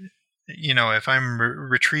 which, you know, if I'm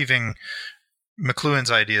retrieving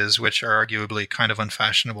McLuhan's ideas, which are arguably kind of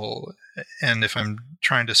unfashionable, and if I'm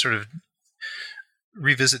trying to sort of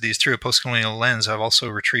revisit these through a post-colonial lens, I've also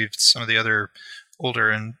retrieved some of the other older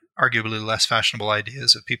and arguably less fashionable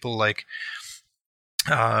ideas of people like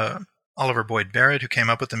Oliver Boyd Barrett, who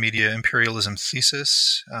came up with the media imperialism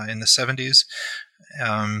thesis in the 70s,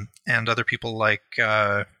 and other people like,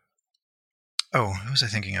 who was I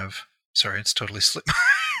thinking of? Sorry, it's totally slipped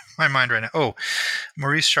my mind right now. Oh,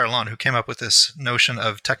 Maurice Charlon, who came up with this notion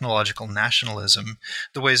of technological nationalism,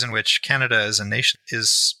 the ways in which Canada as a nation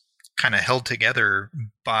is kind of held together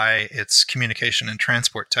by its communication and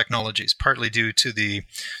transport technologies, partly due to the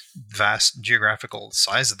vast geographical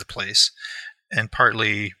size of the place, and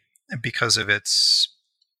partly because of its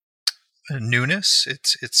newness,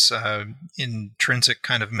 its intrinsic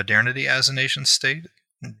kind of modernity as a nation state.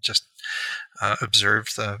 Just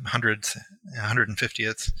observed the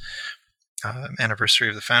 150th anniversary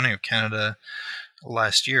of the founding of Canada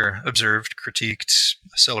last year. Observed, critiqued,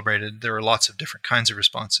 celebrated. There were lots of different kinds of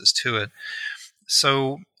responses to it.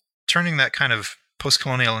 So turning that kind of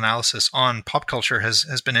post-colonial analysis on pop culture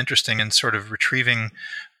has been interesting in sort of retrieving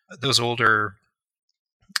those older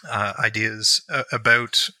ideas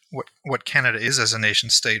about what Canada is as a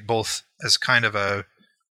nation state, both as kind of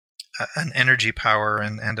an energy power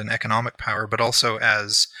and an economic power, but also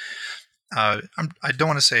as I don't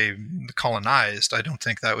want to say colonized. I don't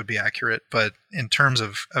think that would be accurate. But in terms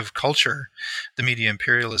of culture, the media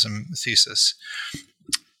imperialism thesis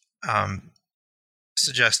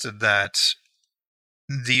suggested that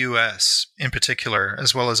the U.S. in particular,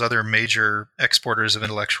 as well as other major exporters of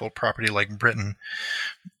intellectual property like Britain,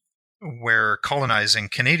 were colonizing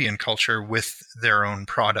Canadian culture with their own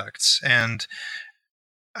products. And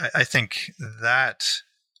I think that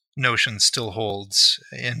notion still holds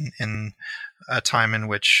in a time in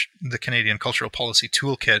which the Canadian Cultural Policy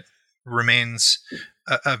Toolkit remains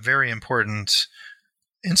a very important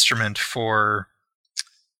instrument for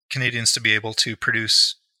Canadians to be able to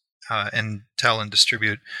produce and tell and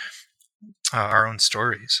distribute our own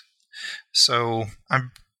stories. So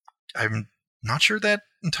I'm not sure that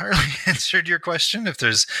entirely answered your question. If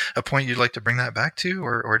there's a point you'd like to bring that back to,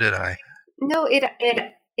 or did I? No, it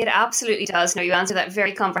absolutely does. No, you answered that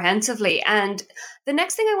very comprehensively. And the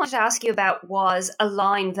next thing I wanted to ask you about was a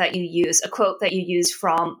line that you use, a quote that you used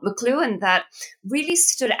from McCutcheon that really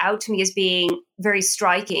stood out to me as being very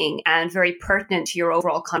striking and very pertinent to your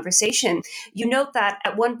overall conversation. You note that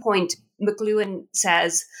at one point, McCutcheon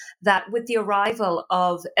says that with the arrival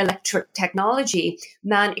of electric technology,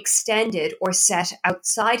 man extended or set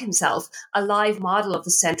outside himself a live model of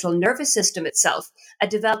the central nervous system itself, a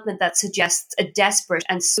development that suggests a desperate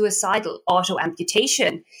and suicidal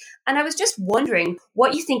auto-amputation. And I was just wondering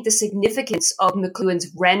what you think the significance of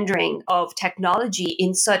McCutcheon's rendering of technology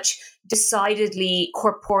in such decidedly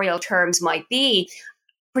corporeal terms might be,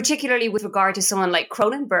 particularly with regard to someone like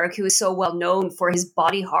Cronenberg, who is so well known for his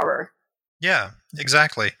body horror. Yeah,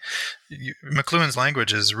 exactly. McCutcheon's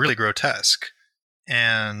language is really grotesque,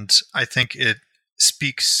 and I think it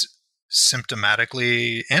speaks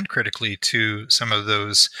symptomatically and critically to some of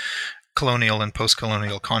those colonial and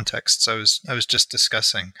post-colonial contexts I was just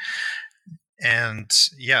discussing. And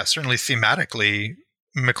yeah, certainly thematically,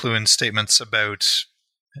 McCutcheon's statements about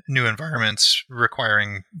new environments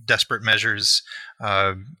requiring desperate measures,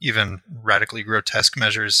 even radically grotesque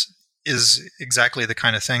measures, is exactly the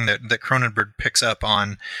kind of thing that Cronenberg picks up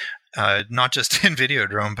on, not just in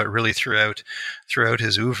Videodrome, but really throughout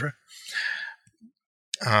his oeuvre.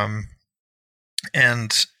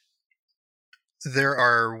 And there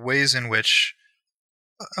are ways in which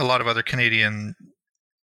a lot of other Canadian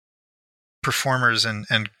performers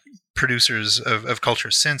and producers of culture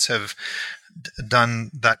since have done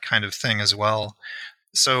that kind of thing as well.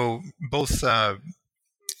 So both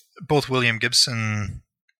William Gibson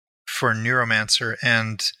for Neuromancer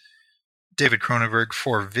and David Cronenberg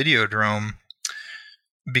for Videodrome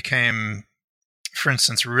became, for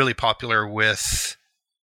instance, really popular with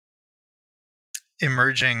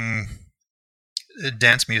emerging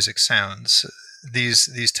dance music sounds.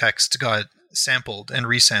 These texts got sampled and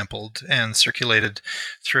resampled and circulated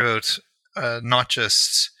throughout not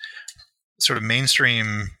just sort of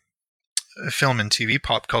mainstream film and TV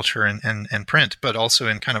pop culture and print, but also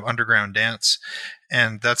in kind of underground dance.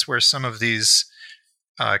 And that's where some of these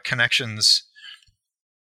connections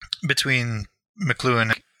between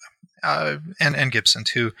McCutcheon and Gibson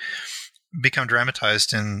too become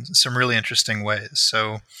dramatized in some really interesting ways.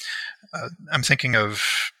 So I'm thinking of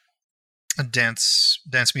dance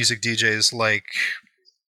music DJs like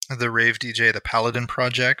the rave DJ, the Paladin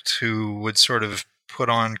Project, who would sort of put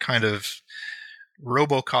on kind of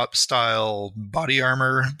RoboCop style body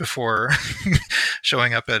armor before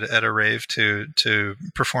showing up at a rave to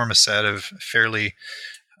perform a set of fairly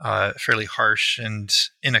fairly harsh and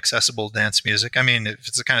inaccessible dance music. I mean, if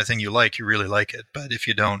it's the kind of thing you like, you really like it. But if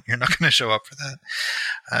you don't, you're not going to show up for that.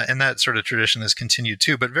 And that sort of tradition has continued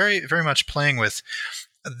too, but very, very much playing with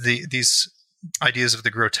these ideas of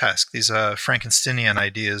the grotesque, these Frankensteinian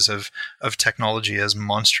ideas of technology as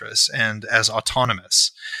monstrous and as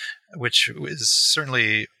autonomous, which is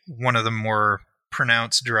certainly one of the more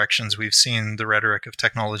pronounced directions we've seen the rhetoric of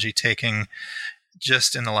technology taking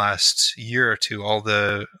just in the last year or two. All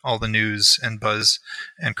the news and buzz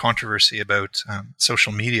and controversy about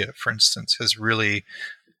social media, for instance, has really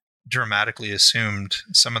dramatically assumed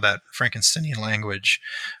some of that Frankensteinian language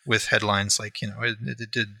with headlines like,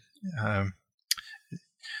 it did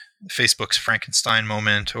Facebook's Frankenstein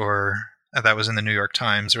moment, or that was in the New York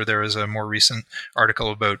Times, or there was a more recent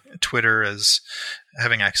article about Twitter as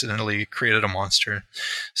having accidentally created a monster.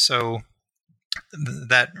 So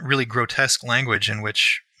that really grotesque language in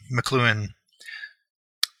which McLuhan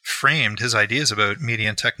framed his ideas about media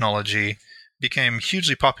and technology became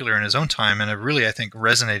hugely popular in his own time and have really, I think,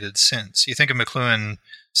 resonated since. You think of McLuhan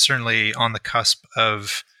certainly on the cusp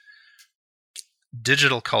of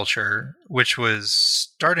digital culture, which was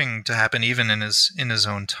starting to happen even in his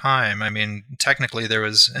own time. I mean, technically there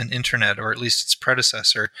was an internet, or at least its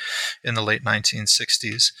predecessor, in the late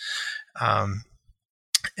 1960s.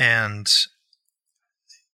 And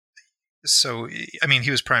so, I mean,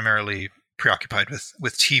 he was primarily preoccupied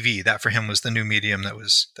with TV. That for him was the new medium that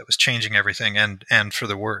was changing everything, and for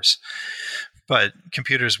the worse. But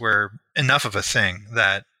computers were enough of a thing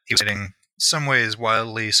that he was writing, some ways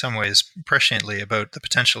wildly, some ways presciently, about the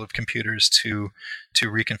potential of computers to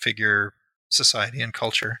reconfigure society and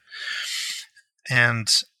culture.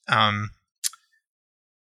 And I'm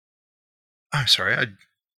sorry,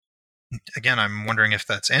 I'm wondering if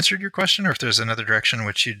that's answered your question, or if there's another direction in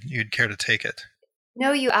which you'd care to take it.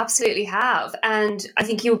 No, you absolutely have. And I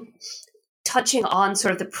think you're touching on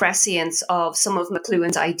sort of the prescience of some of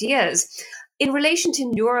McLuhan's ideas. In relation to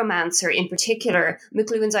Neuromancer in particular,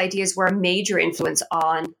 McLuhan's ideas were a major influence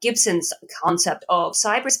on Gibson's concept of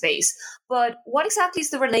cyberspace. But what exactly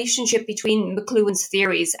is the relationship between McLuhan's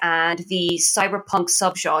theories and the cyberpunk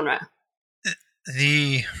subgenre?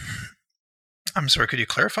 I'm sorry, could you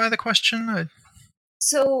clarify the question?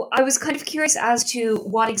 So I was kind of curious as to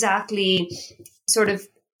what exactly sort of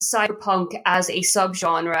cyberpunk as a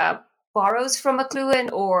subgenre borrows from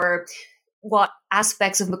McLuhan, or what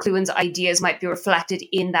aspects of McLuhan's ideas might be reflected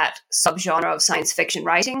in that subgenre of science fiction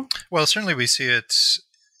writing? Well, certainly we see it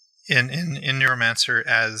in Neuromancer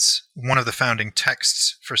as one of the founding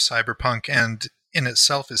texts for cyberpunk, and in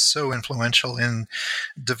itself is so influential in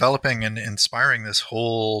developing and inspiring this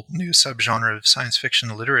whole new subgenre of science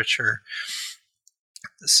fiction literature.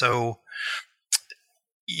 So,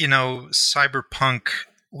 cyberpunk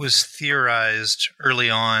was theorized early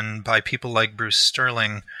on by people like Bruce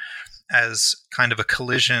Sterling as kind of a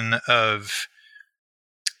collision of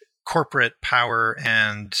corporate power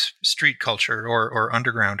and street culture, or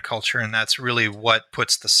underground culture. And that's really what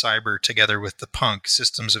puts the cyber together with the punk: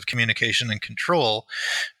 systems of communication and control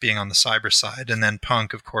being on the cyber side. And then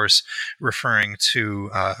punk, of course, referring to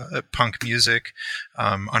punk music,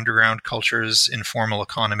 underground cultures, informal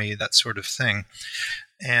economy, that sort of thing.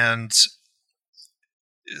 And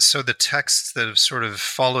so the texts that have sort of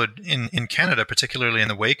followed in Canada, particularly in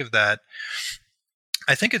the wake of that,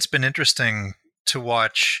 I think it's been interesting to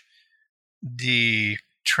watch the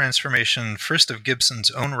transformation, first of Gibson's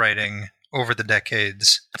own writing over the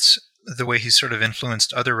decades. It's the way he's sort of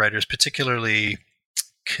influenced other writers, particularly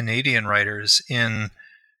Canadian writers, in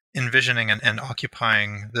envisioning and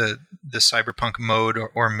occupying the cyberpunk mode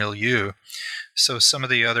or milieu. So some of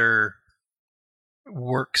the other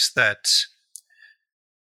works that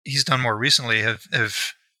he's done more recently have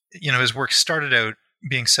his work started out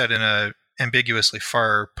being set in a ambiguously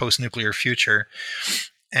far post-nuclear future,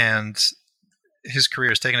 and his career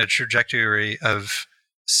has taken a trajectory of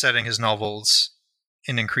setting his novels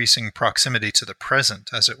in increasing proximity to the present,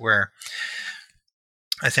 as it were.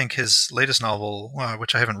 I think his latest novel,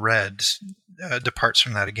 which I haven't read, departs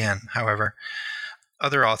from that again. However,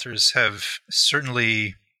 other authors have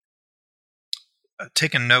certainly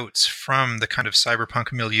taken notes from the kind of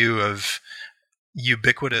cyberpunk milieu of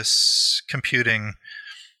ubiquitous computing,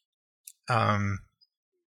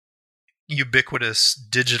 ubiquitous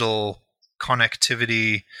digital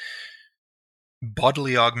connectivity,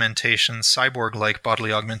 bodily augmentation, cyborg-like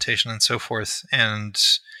bodily augmentation, and so forth,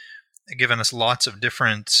 and given us lots of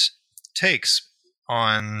different takes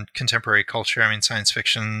on contemporary culture. I mean, science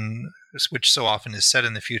fiction, which so often is set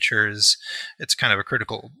in the future, it's kind of a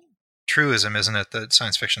critical truism, isn't it, that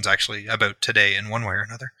science fiction is actually about today in one way or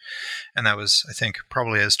another. And that was, I think,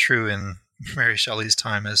 probably as true in Mary Shelley's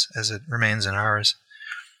time as it remains in ours.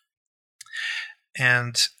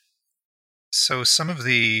 And so some of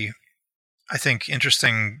the, I think,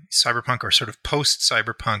 interesting cyberpunk or sort of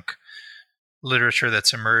post-cyberpunk literature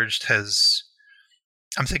that's emerged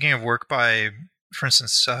I'm thinking of work by, for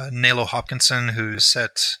instance, Nalo Hopkinson, who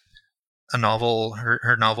set a novel,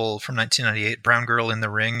 her novel from 1998, Brown Girl in the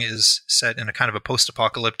Ring, is set in a kind of a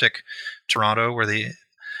post-apocalyptic Toronto where the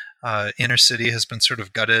inner city has been sort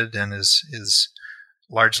of gutted and is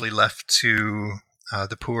largely left to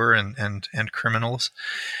the poor and criminals.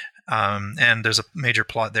 And there's a major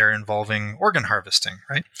plot there involving organ harvesting,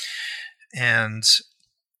 right? And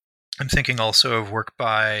I'm thinking also of work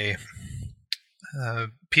by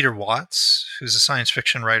Peter Watts, who's a science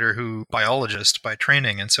fiction writer biologist by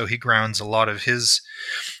training, and so he grounds a lot of his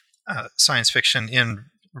science fiction in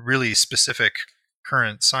really specific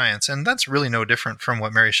current science, and that's really no different from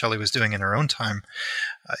what Mary Shelley was doing in her own time.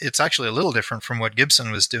 It's actually a little different from what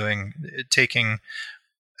Gibson was doing, taking,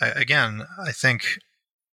 again, I think,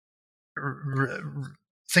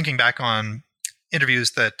 thinking back on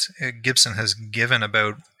interviews that Gibson has given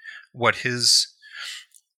about what his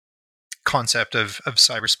concept of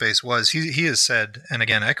cyberspace was. He has said, and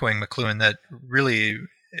again echoing McLuhan, that really,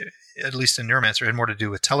 at least in Neuromancer, had more to do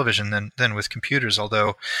with television than with computers,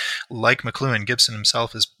 although like McLuhan, Gibson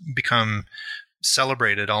himself has become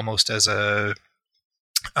celebrated almost as a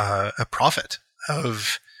prophet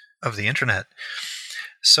of the internet.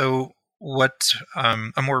 So what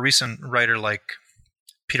a more recent writer like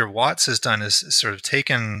Peter Watts has done is sort of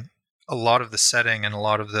taken a lot of the setting and a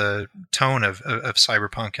lot of the tone of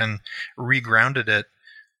cyberpunk and regrounded it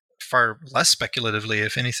far less speculatively,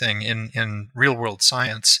 if anything, in real world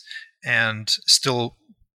science, and still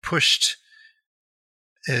pushed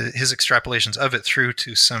his extrapolations of it through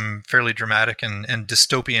to some fairly dramatic and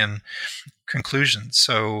dystopian conclusions.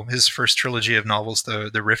 So his first trilogy of novels,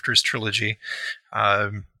 the Rifters trilogy,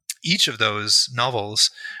 each of those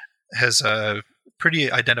novels has a pretty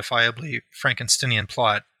identifiably Frankensteinian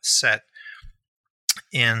plot set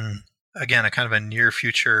in, again, a kind of a near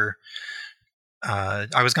future.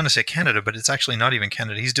 I was going to say Canada, but it's actually not even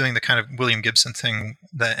Canada. He's doing the kind of William Gibson thing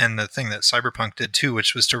and the thing that cyberpunk did too,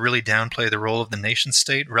 which was to really downplay the role of the nation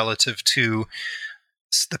state relative to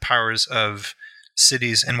the powers of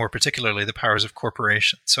cities, and more particularly the powers of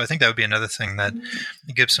corporations. So I think that would be another thing that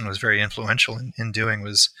Gibson was very influential in doing,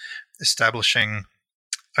 was establishing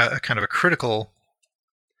a kind of a critical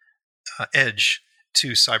edge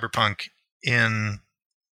to cyberpunk in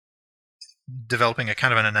developing a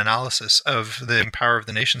kind of an analysis of the power of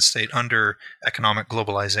the nation state under economic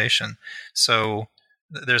globalization. So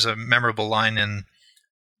there's a memorable line in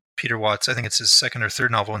Peter Watts, I think it's his second or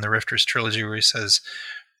third novel in the Rifters trilogy, where he says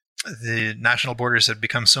the national borders had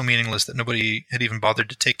become so meaningless that nobody had even bothered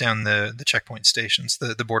to take down the checkpoint stations,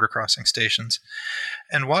 the border crossing stations.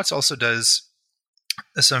 And Watts also does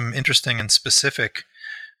some interesting and specific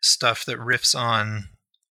stuff that riffs on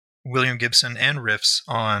William Gibson and riffs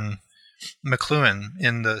on McLuhan.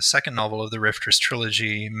 In the second novel of the Rifters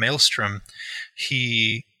trilogy, Maelstrom,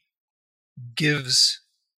 he gives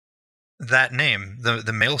that name,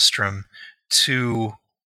 the Maelstrom, to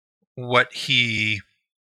what he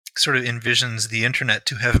sort of envisions the internet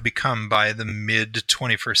to have become by the mid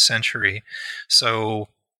 21st century. So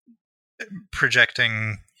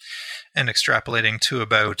projecting and extrapolating to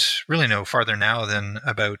about, really no farther now than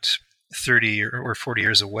about 30 or 40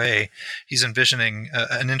 years away, he's envisioning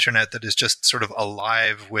an internet that is just sort of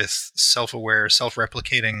alive with self-aware,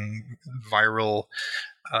 self-replicating viral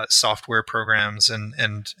software programs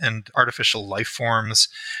and artificial life forms.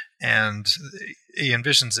 And he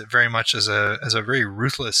envisions it very much as a very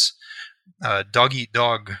ruthless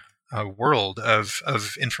dog-eat-dog world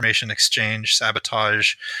of information exchange,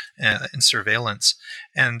 sabotage, and surveillance.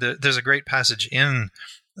 And there's a great passage in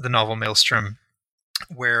the novel Maelstrom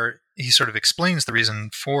where he sort of explains the reason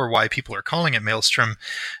for why people are calling it Maelstrom,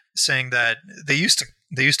 saying that they used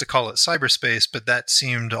to call it cyberspace, but that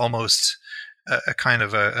seemed almost a kind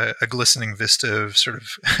of a glistening vista of sort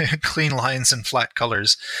of clean lines and flat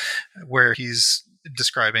colors, where he's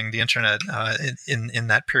describing the internet in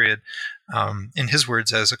that period, in his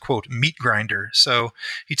words, as a, quote, meat grinder. So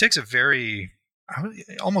he takes a very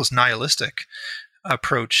almost nihilistic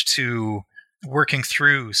approach to working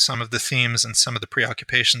through some of the themes and some of the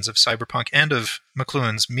preoccupations of cyberpunk and of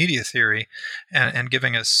McLuhan's media theory, and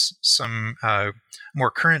giving us some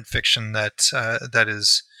more current fiction that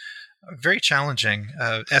is very challenging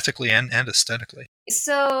ethically and aesthetically.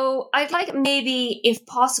 So I'd like maybe, if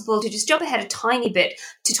possible, to just jump ahead a tiny bit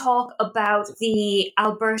to talk about the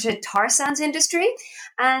Alberta tar sands industry.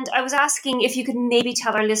 And I was asking if you could maybe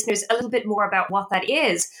tell our listeners a little bit more about what that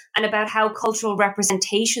is and about how cultural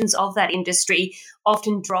representations of that industry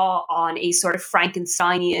often draw on a sort of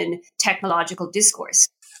Frankensteinian technological discourse.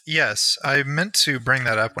 Yes, I meant to bring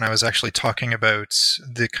that up when I was actually talking about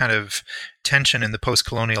the kind of tension in the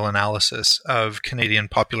post-colonial analysis of Canadian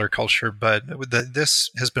popular culture, but this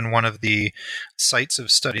has been one of the sites of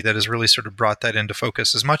study that has really sort of brought that into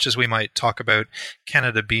focus. As much as we might talk about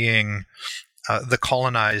Canada being the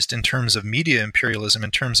colonized in terms of media imperialism, in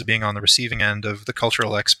terms of being on the receiving end of the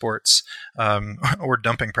cultural exports or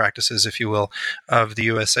dumping practices, if you will, of the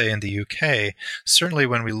USA and the UK, certainly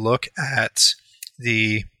when we look at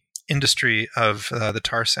the industry of the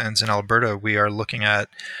tar sands in Alberta, we are looking at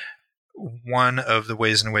one of the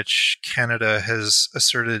ways in which Canada has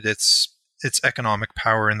asserted its economic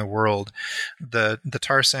power in the world. The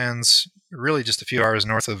tar sands, really just a few hours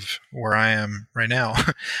north of where I am right now,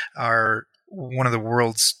 are one of the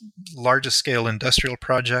world's largest scale industrial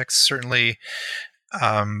projects. Certainly,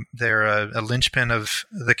 they're a linchpin of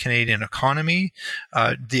the Canadian economy.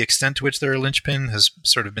 The extent to which they're a linchpin has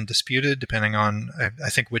sort of been disputed, depending on, I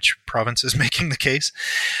think, which province is making the case.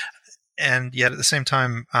 And yet, at the same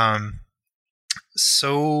time,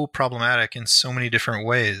 so problematic in so many different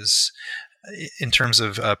ways, in terms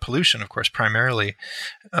of pollution, of course, primarily,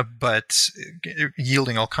 but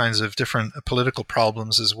yielding all kinds of different political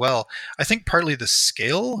problems as well. I think partly the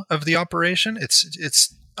scale of the operation,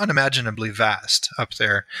 it's unimaginably vast up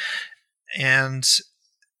there. And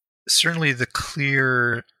certainly the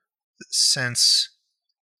clear sense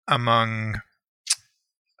among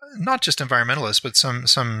not just environmentalists, but some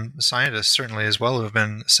scientists certainly as well, who have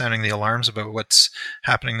been sounding the alarms about what's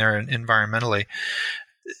happening there environmentally,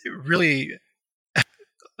 it really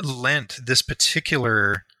lent this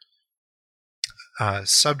particular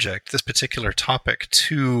subject, this particular topic,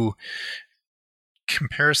 to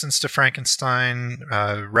comparisons to Frankenstein,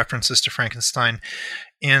 references to Frankenstein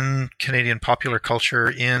in Canadian popular culture,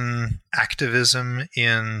 in activism,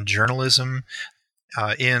 in journalism,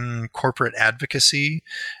 in corporate advocacy.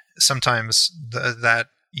 Sometimes that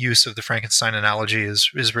use of the Frankenstein analogy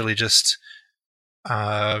is really just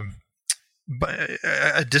a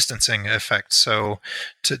distancing effect. So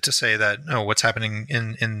to say that, no, what's happening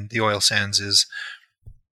in the oil sands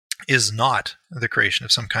is not the creation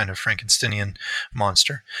of some kind of Frankensteinian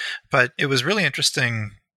monster. But it was really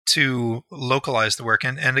interesting to localize the work.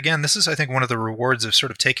 And again, this is, I think, one of the rewards of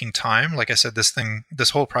sort of taking time. Like I said, this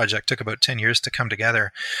whole project took about 10 years to come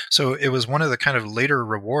together. So it was one of the kind of later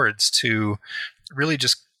rewards to really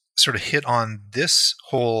just sort of hit on this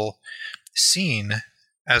whole scene,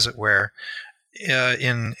 as it were,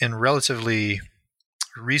 in relatively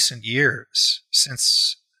recent years,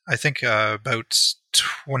 since I think about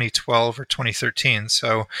 2012 or 2013.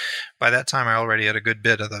 So by that time, I already had a good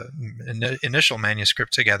bit of the initial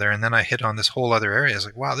manuscript together, and then I hit on this whole other area. I was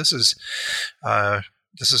like, wow, this is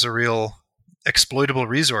a real exploitable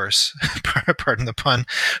resource, pardon the pun,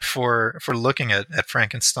 for looking at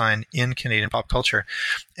Frankenstein in Canadian pop culture.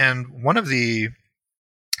 And one of the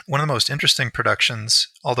most interesting productions,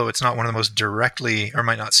 although it's not one of the most directly, or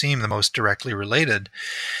might not seem the most directly related,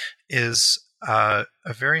 is a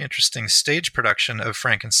very interesting stage production of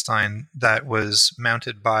Frankenstein that was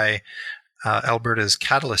mounted by Alberta's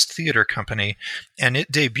Catalyst Theatre Company, and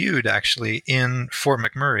it debuted actually in Fort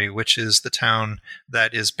McMurray, which is the town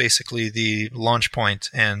that is basically the launch point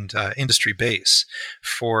and industry base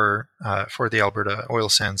for the Alberta oil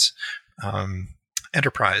sands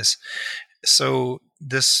enterprise. So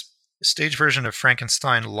this stage version of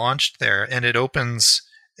Frankenstein launched there, and it opens.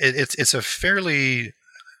 It's a fairly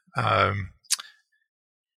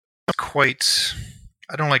quite.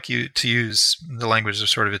 I don't like to use the language of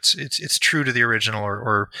sort of it's true to the original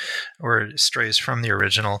or strays from the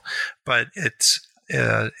original, but it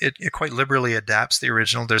quite liberally adapts the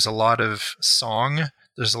original. There's a lot of song.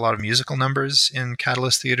 There's a lot of musical numbers in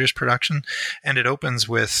Catalyst Theatre's production, and it opens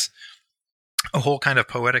with a whole kind of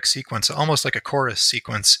poetic sequence, almost like a chorus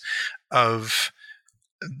sequence of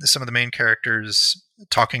some of the main characters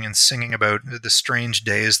talking and singing about the strange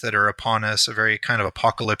days that are upon us, a very kind of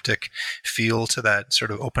apocalyptic feel to that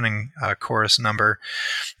sort of opening chorus number.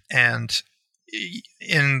 And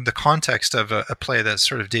in the context of a play that's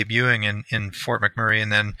sort of debuting in Fort McMurray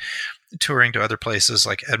and then touring to other places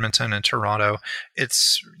like Edmonton and Toronto,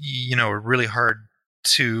 it's, really hard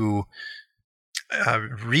to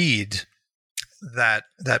read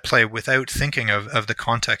that play without thinking of the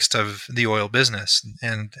context of the oil business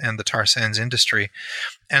and the tar sands industry.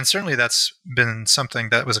 And certainly that's been something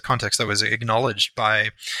that was a context that was acknowledged by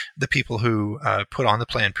the people who put on the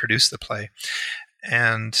play and produced the play.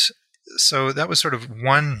 And so that was sort of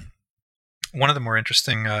one of the more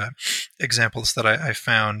interesting examples that I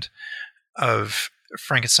found of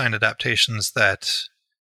Frankenstein adaptations that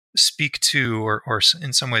speak to or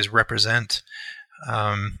in some ways represent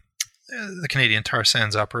the Canadian tar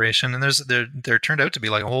sands operation. And there turned out to be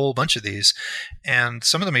like a whole bunch of these, and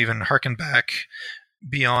some of them even harken back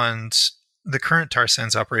beyond the current tar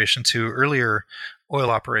sands operation to earlier oil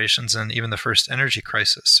operations and even the first energy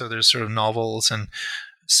crisis. So there's sort of novels and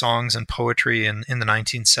songs and poetry in the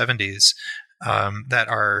 1970s that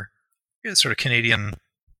are sort of Canadian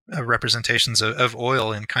representations of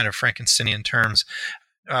oil in kind of Frankensteinian terms.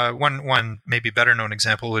 One maybe better known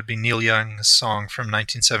example would be Neil Young's song from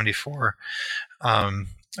 1974,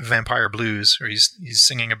 Vampire Blues, where he's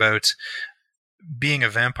singing about being a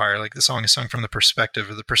vampire. Like the song is sung from the perspective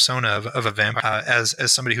or the persona of a vampire, as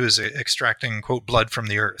somebody who is extracting, quote, blood from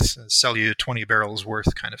the earth, sell you 20 barrels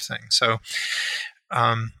worth kind of thing. So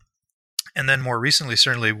and then more recently,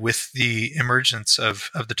 certainly with the emergence of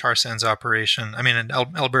the tar sands operation, I mean,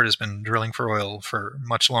 Alberta's been drilling for oil for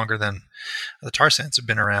much longer than the tar sands have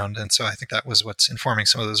been around. And so I think that was what's informing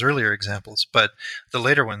some of those earlier examples. But the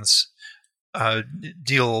later ones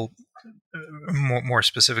deal more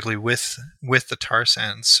specifically with the tar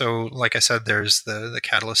sands. So like I said, there's the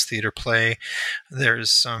Catalyst Theatre play. There's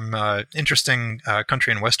some interesting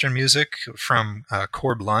country and western music from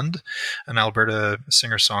Corb Lund, an Alberta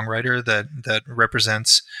singer-songwriter that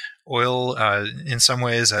represents oil in some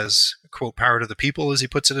ways as, quote, power to the people, as he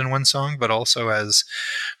puts it in one song, but also as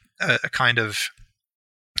a kind of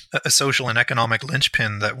a social and economic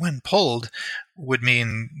linchpin that when pulled would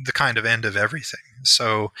mean the kind of end of everything.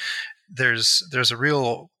 So there's a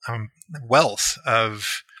real wealth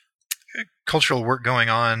of cultural work going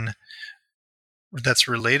on that's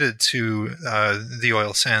related to the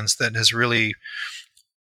oil sands that has really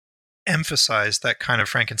emphasized that kind of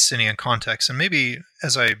Frankensteinian context. And maybe,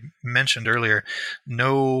 as I mentioned earlier,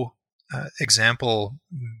 no example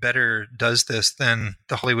better does this than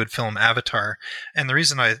the Hollywood film Avatar. And the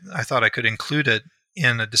reason I thought I could include it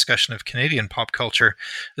in a discussion of Canadian pop culture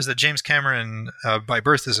is that James Cameron, by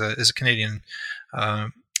birth, is a Canadian,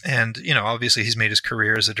 and obviously he's made his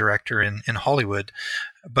career as a director in Hollywood,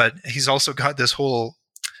 but he's also got this whole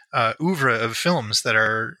oeuvre of films that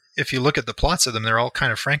are, if you look at the plots of them, they're all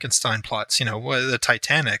kind of Frankenstein plots. The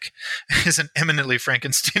Titanic is an eminently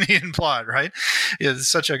Frankensteinian plot, right? It's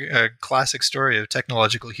such a classic story of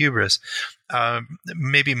technological hubris.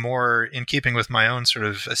 Maybe more in keeping with my own sort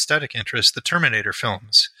of aesthetic interest, the Terminator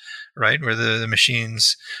films, right? Where the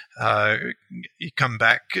machines come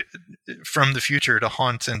back from the future to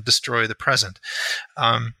haunt and destroy the present.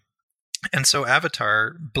 And so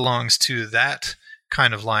Avatar belongs to that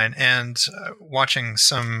kind of line. And watching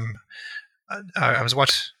I was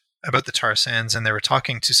watching about the tar sands, and they were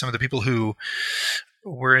talking to some of the people who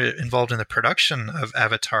were involved in the production of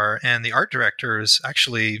Avatar, and the art director is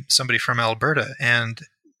actually somebody from Alberta, and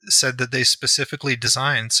said that they specifically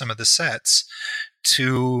designed some of the sets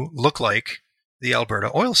to look like the Alberta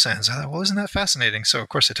oil sands. I thought, well, isn't that fascinating? So, of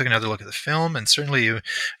course, I took another look at the film, and certainly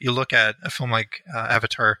you look at a film like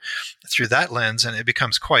Avatar through that lens, and it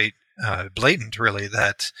becomes quite blatant, really,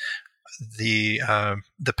 that the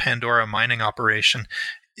Pandora mining operation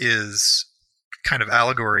is kind of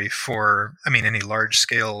allegory for, any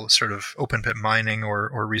large-scale sort of open-pit mining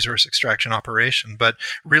or resource extraction operation, but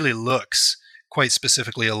really looks quite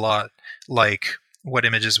specifically a lot like what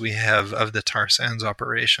images we have of the tar sands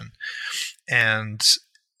operation. And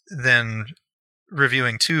then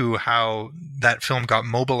reviewing too how that film got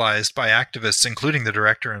mobilized by activists, including the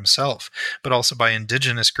director himself, but also by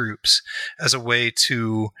indigenous groups, as a way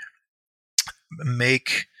to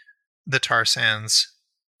make the tar sands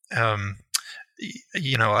a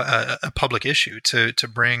public issue, to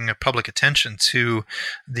bring public attention to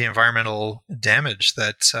the environmental damage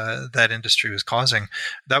that that industry was causing.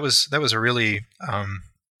 That was a really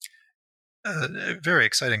a very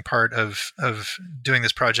exciting part of doing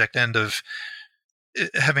this project, and of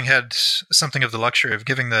having had something of the luxury of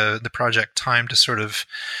giving the project time to sort of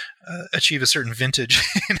achieve a certain vintage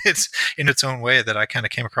in its own way, that I kind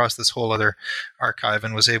of came across this whole other archive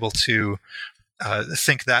and was able to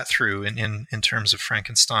think that through in terms of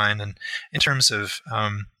Frankenstein, and in terms of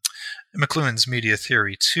McLuhan's media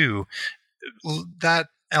theory too. That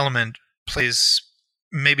element plays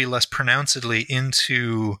maybe less pronouncedly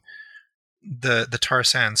into the tar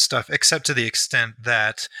sands stuff, except to the extent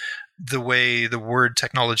that the way the word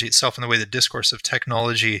technology itself and the way the discourse of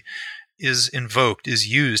technology is invoked, is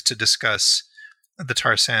used to discuss the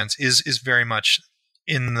tar sands is very much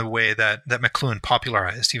in the way that McLuhan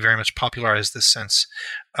popularized. He very much popularized this sense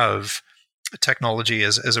of technology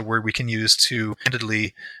as a word we can use to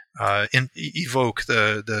candidly evoke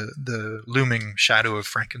the looming shadow of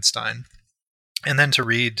Frankenstein. And then to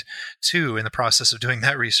read, too, in the process of doing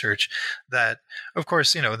that research, that, of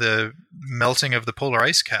course, the melting of the polar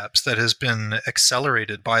ice caps that has been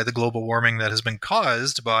accelerated by the global warming that has been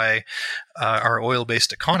caused by our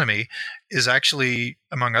oil-based economy is actually,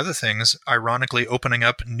 among other things, ironically opening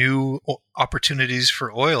up new opportunities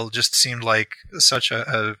for oil. Just seemed like such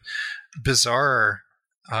a bizarre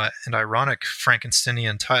and ironic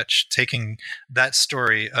Frankensteinian touch, taking that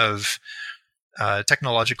story of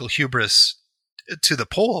technological hubris to the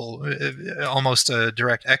pole. Almost a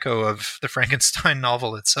direct echo of the Frankenstein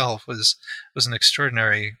novel itself was an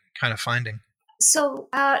extraordinary kind of finding. So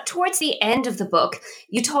towards the end of the book,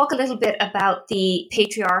 you talk a little bit about the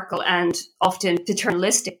patriarchal and often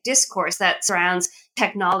paternalistic discourse that surrounds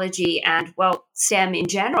technology and, well, STEM in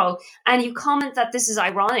general. And you comment that this is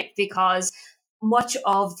ironic because much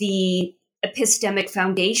of the epistemic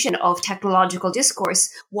foundation of technological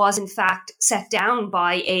discourse was in fact set down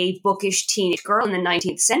by a bookish teenage girl in the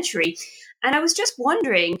 19th century. And I was just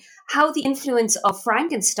wondering how the influence of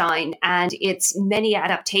Frankenstein and its many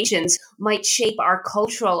adaptations might shape our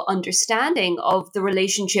cultural understanding of the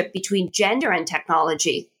relationship between gender and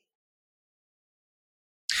technology.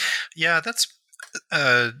 Yeah, that's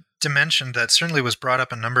a dimension that certainly was brought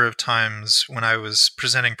up a number of times when I was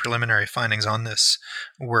presenting preliminary findings on this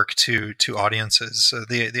work to audiences.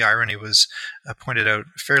 The irony was pointed out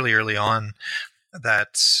fairly early on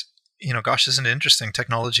that, gosh, isn't it interesting?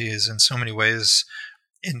 Technology is in so many ways,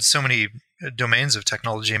 in so many domains of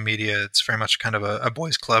technology and media, it's very much kind of a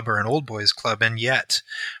boys' club or an old boys' club. And yet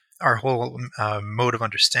our whole mode of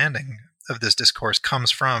understanding of this discourse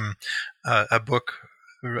comes from a book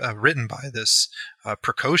written by this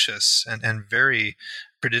precocious and very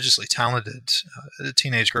prodigiously talented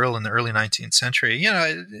teenage girl in the early 19th century.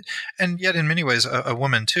 And yet in many ways a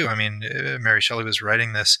woman too. I mean, Mary Shelley was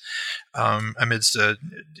writing this amidst a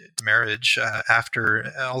marriage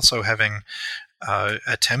after also having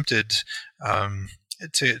attempted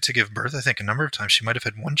to give birth, I think, a number of times. She might have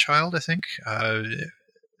had one child, I think,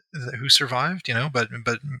 who survived,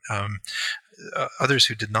 but others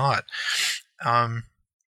who did not.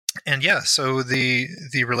 And yeah, so the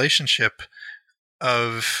relationship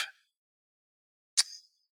of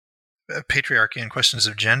patriarchy and questions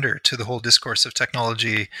of gender to the whole discourse of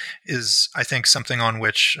technology is, I think, something on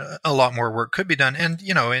which a lot more work could be done. And,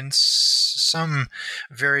 in some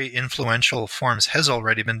very influential forms has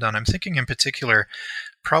already been done. I'm thinking in particular,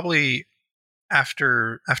 probably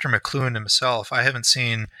after McLuhan himself, I haven't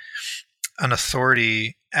seen an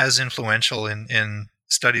authority as influential in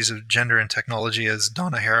studies of gender and technology as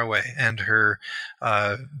Donna Haraway and her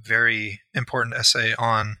very important essay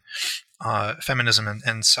on feminism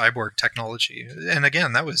and cyborg technology. And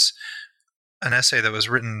again, that was an essay that was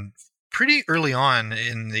written pretty early on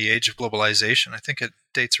in the age of globalization. I think it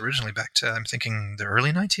dates originally back to, I'm thinking, the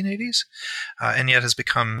early 1980s, and yet has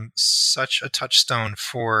become such a touchstone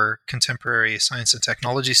for contemporary science and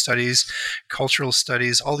technology studies, cultural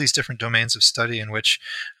studies, all these different domains of study in which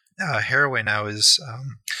Haraway now is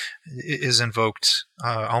invoked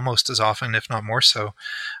almost as often, if not more so,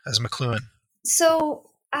 as McLuhan. So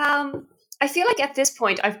I feel like at this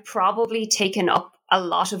point I've probably taken up a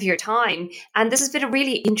lot of your time, and this has been a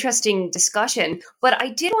really interesting discussion. But I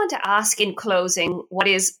did want to ask in closing what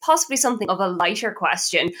is possibly something of a lighter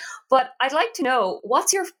question. But I'd like to know,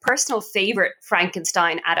 what's your personal favorite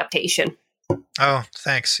Frankenstein adaptation? Oh,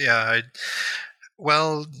 thanks. Yeah.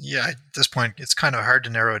 At this point, it's kind of hard to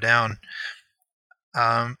narrow down.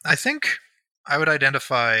 I think I would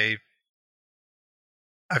identify,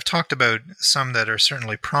 I've talked about some that are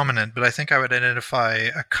certainly prominent, but I think I would identify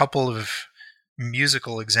a couple of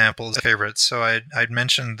musical examples of favorites. So I'd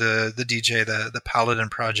mentioned the DJ, the Paladin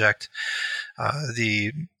Project,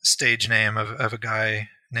 the stage name of a guy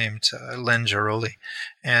named Len Jaroli.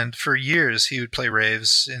 And for years, he would play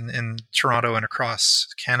raves in Toronto and across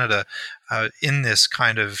Canada in this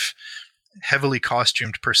kind of heavily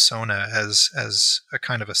costumed persona as a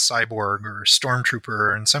kind of a cyborg or stormtrooper,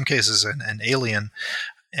 or in some cases an alien.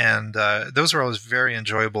 And those are always very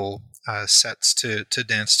enjoyable sets to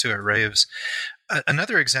dance to at raves.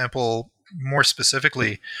 Another example, more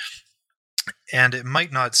specifically, and it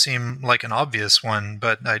might not seem like an obvious one,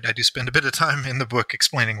 but I do spend a bit of time in the book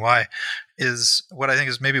explaining why, is what I think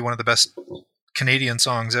is maybe one of the best Canadian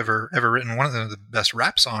songs ever written, one of the best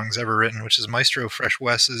rap songs ever written, which is Maestro Fresh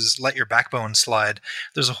Wes's Let Your Backbone Slide.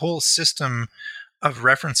 There's a whole system of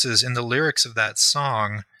references in the lyrics of that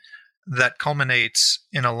song that culminates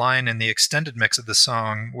in a line in the extended mix of the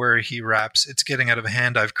song where he raps, "It's getting out of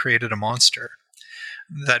hand, I've created a monster,"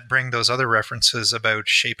 that bring those other references about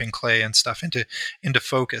shaping clay and stuff into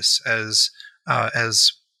focus as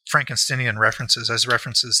Frankensteinian references, as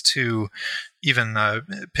references to even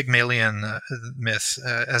Pygmalion myth,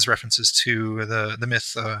 as references to the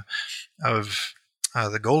myth of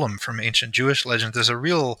the golem from ancient Jewish legend. There's a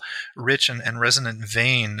real rich and resonant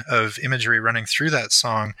vein of imagery running through that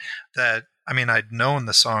song that, I mean, I'd known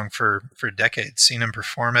the song for decades, seen him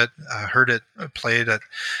perform it, heard it played at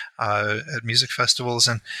music festivals,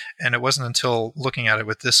 and it wasn't until looking at it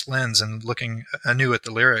with this lens and looking anew at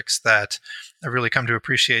the lyrics that I really come to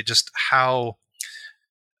appreciate just how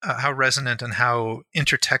resonant and how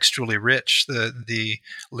intertextually rich the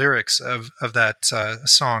lyrics of that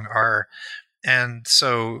song are. And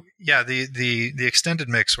so, yeah, the extended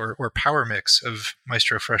mix or power mix of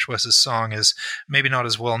Maestro Fresh Wes's song is maybe not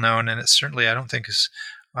as well known, and it's certainly, I don't think, as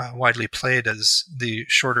widely played as the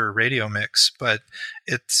shorter radio mix, but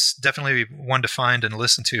it's definitely one to find and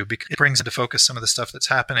listen to because it brings into focus some of the stuff that's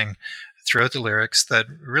happening throughout the lyrics that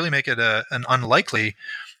really make it an unlikely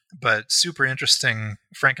but super interesting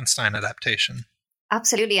Frankenstein adaptation.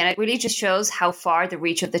 Absolutely. And it really just shows how far the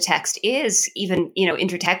reach of the text is, even,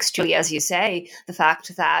 intertextually, as you say, the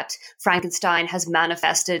fact that Frankenstein has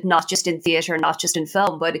manifested not just in theatre, not just in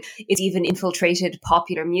film, but it's even infiltrated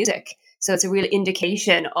popular music. So it's a real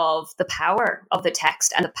indication of the power of the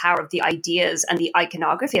text and the power of the ideas and the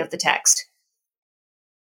iconography of the text.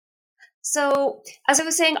 So, as I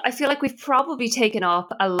was saying, I feel like we've probably taken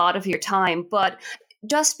up a lot of your time, but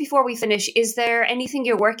just before we finish, is there anything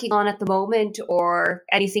you're working on at the moment or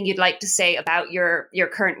anything you'd like to say about your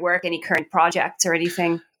current work, any current projects or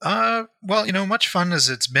anything? Well, much fun as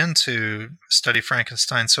it's been to study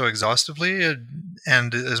Frankenstein so exhaustively,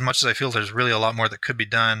 and as much as I feel there's really a lot more that could be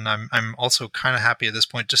done, I'm also kind of happy at this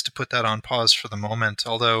point just to put that on pause for the moment,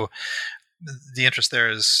 although the interest there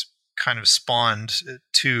is kind of spawned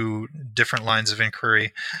two different lines of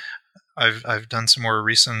inquiry. I've done some more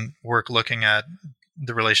recent work looking at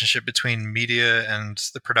the relationship between media and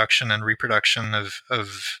the production and reproduction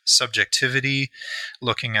of subjectivity,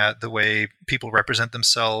 looking at the way people represent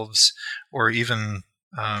themselves or even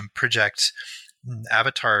project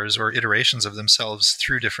avatars or iterations of themselves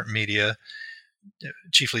through different media,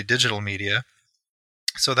 chiefly digital media.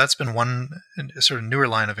 So that's been one sort of newer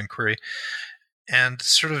line of inquiry. And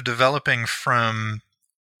sort of developing from,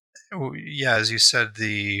 as you said,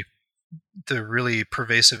 the really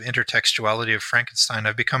pervasive intertextuality of Frankenstein,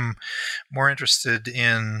 I've become more interested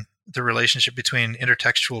in the relationship between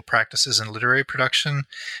intertextual practices in literary production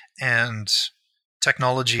and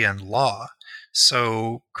technology and law.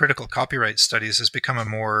 So critical copyright studies has become a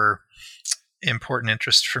more important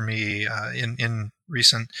interest for me in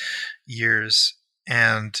recent years.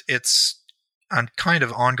 And it's a kind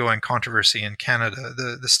of ongoing controversy in Canada,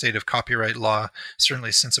 the state of copyright law,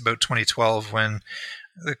 certainly since about 2012 when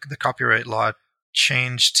the copyright law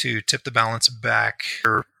changed to tip the balance back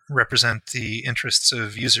or represent the interests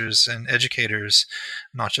of users and educators,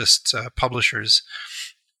 not just publishers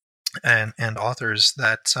and authors,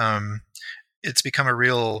 that it's become a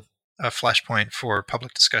real flashpoint for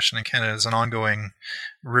public discussion in Canada. There's an ongoing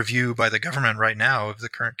review by the government right now of the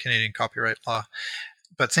current Canadian copyright law.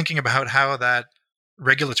 But thinking about how that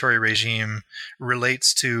regulatory regime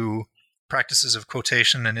relates to practices of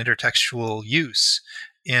quotation and intertextual use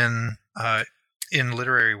in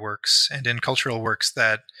literary works and in cultural works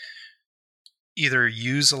that either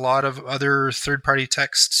use a lot of other third-party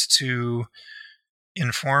texts to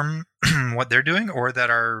inform what they're doing, or that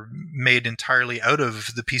are made entirely out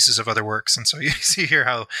of the pieces of other works. And so you see here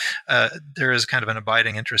how there is kind of an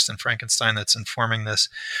abiding interest in Frankenstein that's informing this.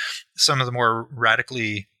 Some of the more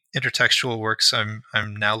radically intertextual works I'm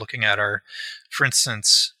now looking at are, for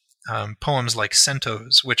instance, poems like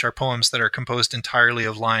centos, which are poems that are composed entirely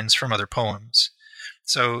of lines from other poems.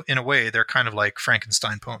 So in a way, they're kind of like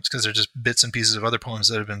Frankenstein poems because they're just bits and pieces of other poems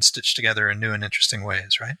that have been stitched together in new and interesting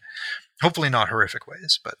ways, right? Hopefully not horrific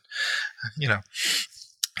ways, but,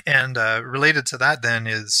 And related to that then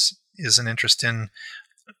is an interest in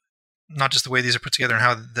not just the way these are put together and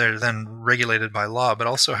how they're then regulated by law, but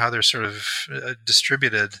also how they're sort of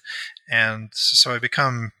distributed. And so I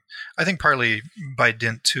become, I think partly by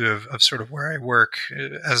dint too of sort of where I work,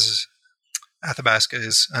 as Athabasca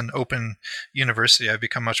is an open university, I've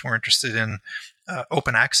become much more interested in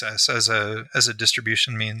open access as a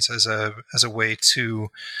distribution means, as a way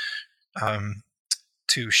to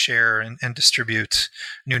to share and distribute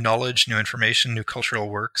new knowledge, new information, new cultural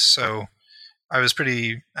works. So I was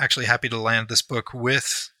pretty actually happy to land this book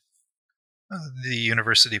with the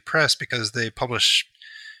university press, because they publish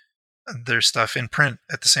their stuff in print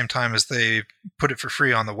at the same time as they put it for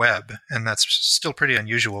free on the web. And that's still pretty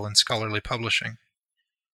unusual in scholarly publishing.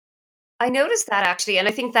 I noticed that actually, and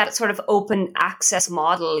I think that sort of open access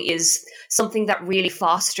model is something that really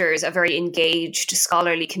fosters a very engaged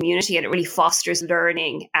scholarly community, and it really fosters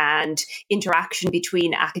learning and interaction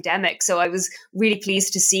between academics. So I was really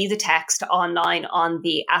pleased to see the text online on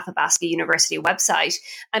the Athabasca University website.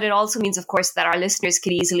 And it also means, of course, that our listeners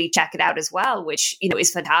can easily check it out as well, which,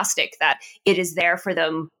 is fantastic that it is there for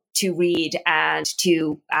them to read and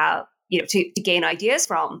to gain ideas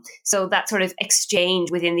from. So that sort of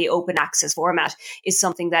exchange within the open access format is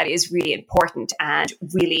something that is really important and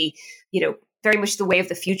really, very much the way of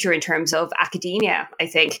the future in terms of academia, I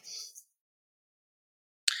think.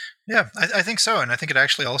 Yeah, I think so. And I think it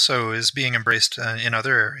actually also is being embraced in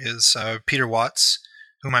other areas. Peter Watts,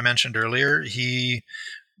 whom I mentioned earlier, he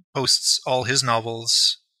posts all his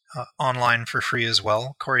novels online for free as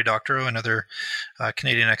well. Cory Doctorow, another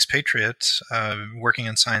Canadian expatriate working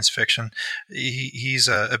in science fiction, he's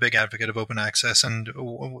a big advocate of open access, and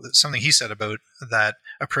something he said about that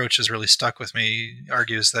approach has really stuck with me. He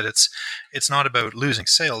argues that it's not about losing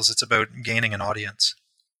sales, it's about gaining an audience.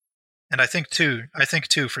 And I think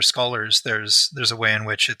too for scholars, there's a way in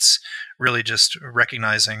which it's really just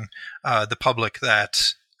recognizing the public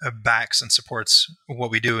that backs and supports what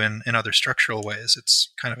we do in other structural ways.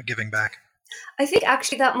 It's kind of a giving back. I think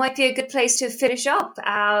actually that might be a good place to finish up.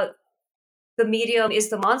 The Medium is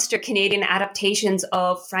the Monster, Canadian Adaptations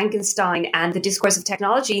of Frankenstein and the Discourse of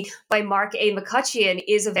Technology by Mark A. McCutcheon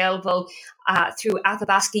is available through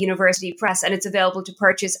Athabasca University Press, and it's available to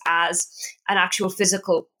purchase as an actual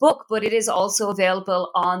physical book, but it is also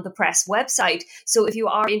available on the press website. So if you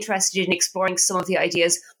are interested in exploring some of the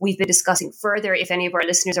ideas we've been discussing further, if any of our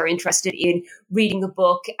listeners are interested in reading the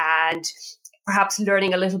book and perhaps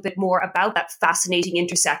learning a little bit more about that fascinating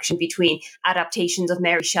intersection between adaptations of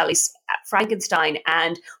Mary Shelley's Frankenstein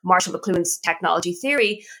and Marshall McLuhan's technology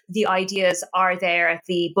theory, the ideas are there.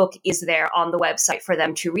 The book is there on the website for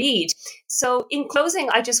them to read. So in closing,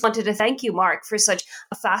 I just wanted to thank you, Mark, for such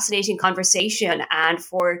a fascinating conversation and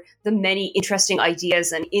for the many interesting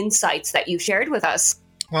ideas and insights that you shared with us.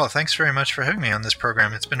 Well, thanks very much for having me on this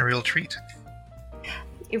program. It's been a real treat.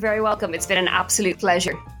 You're very welcome. It's been an absolute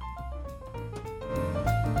pleasure.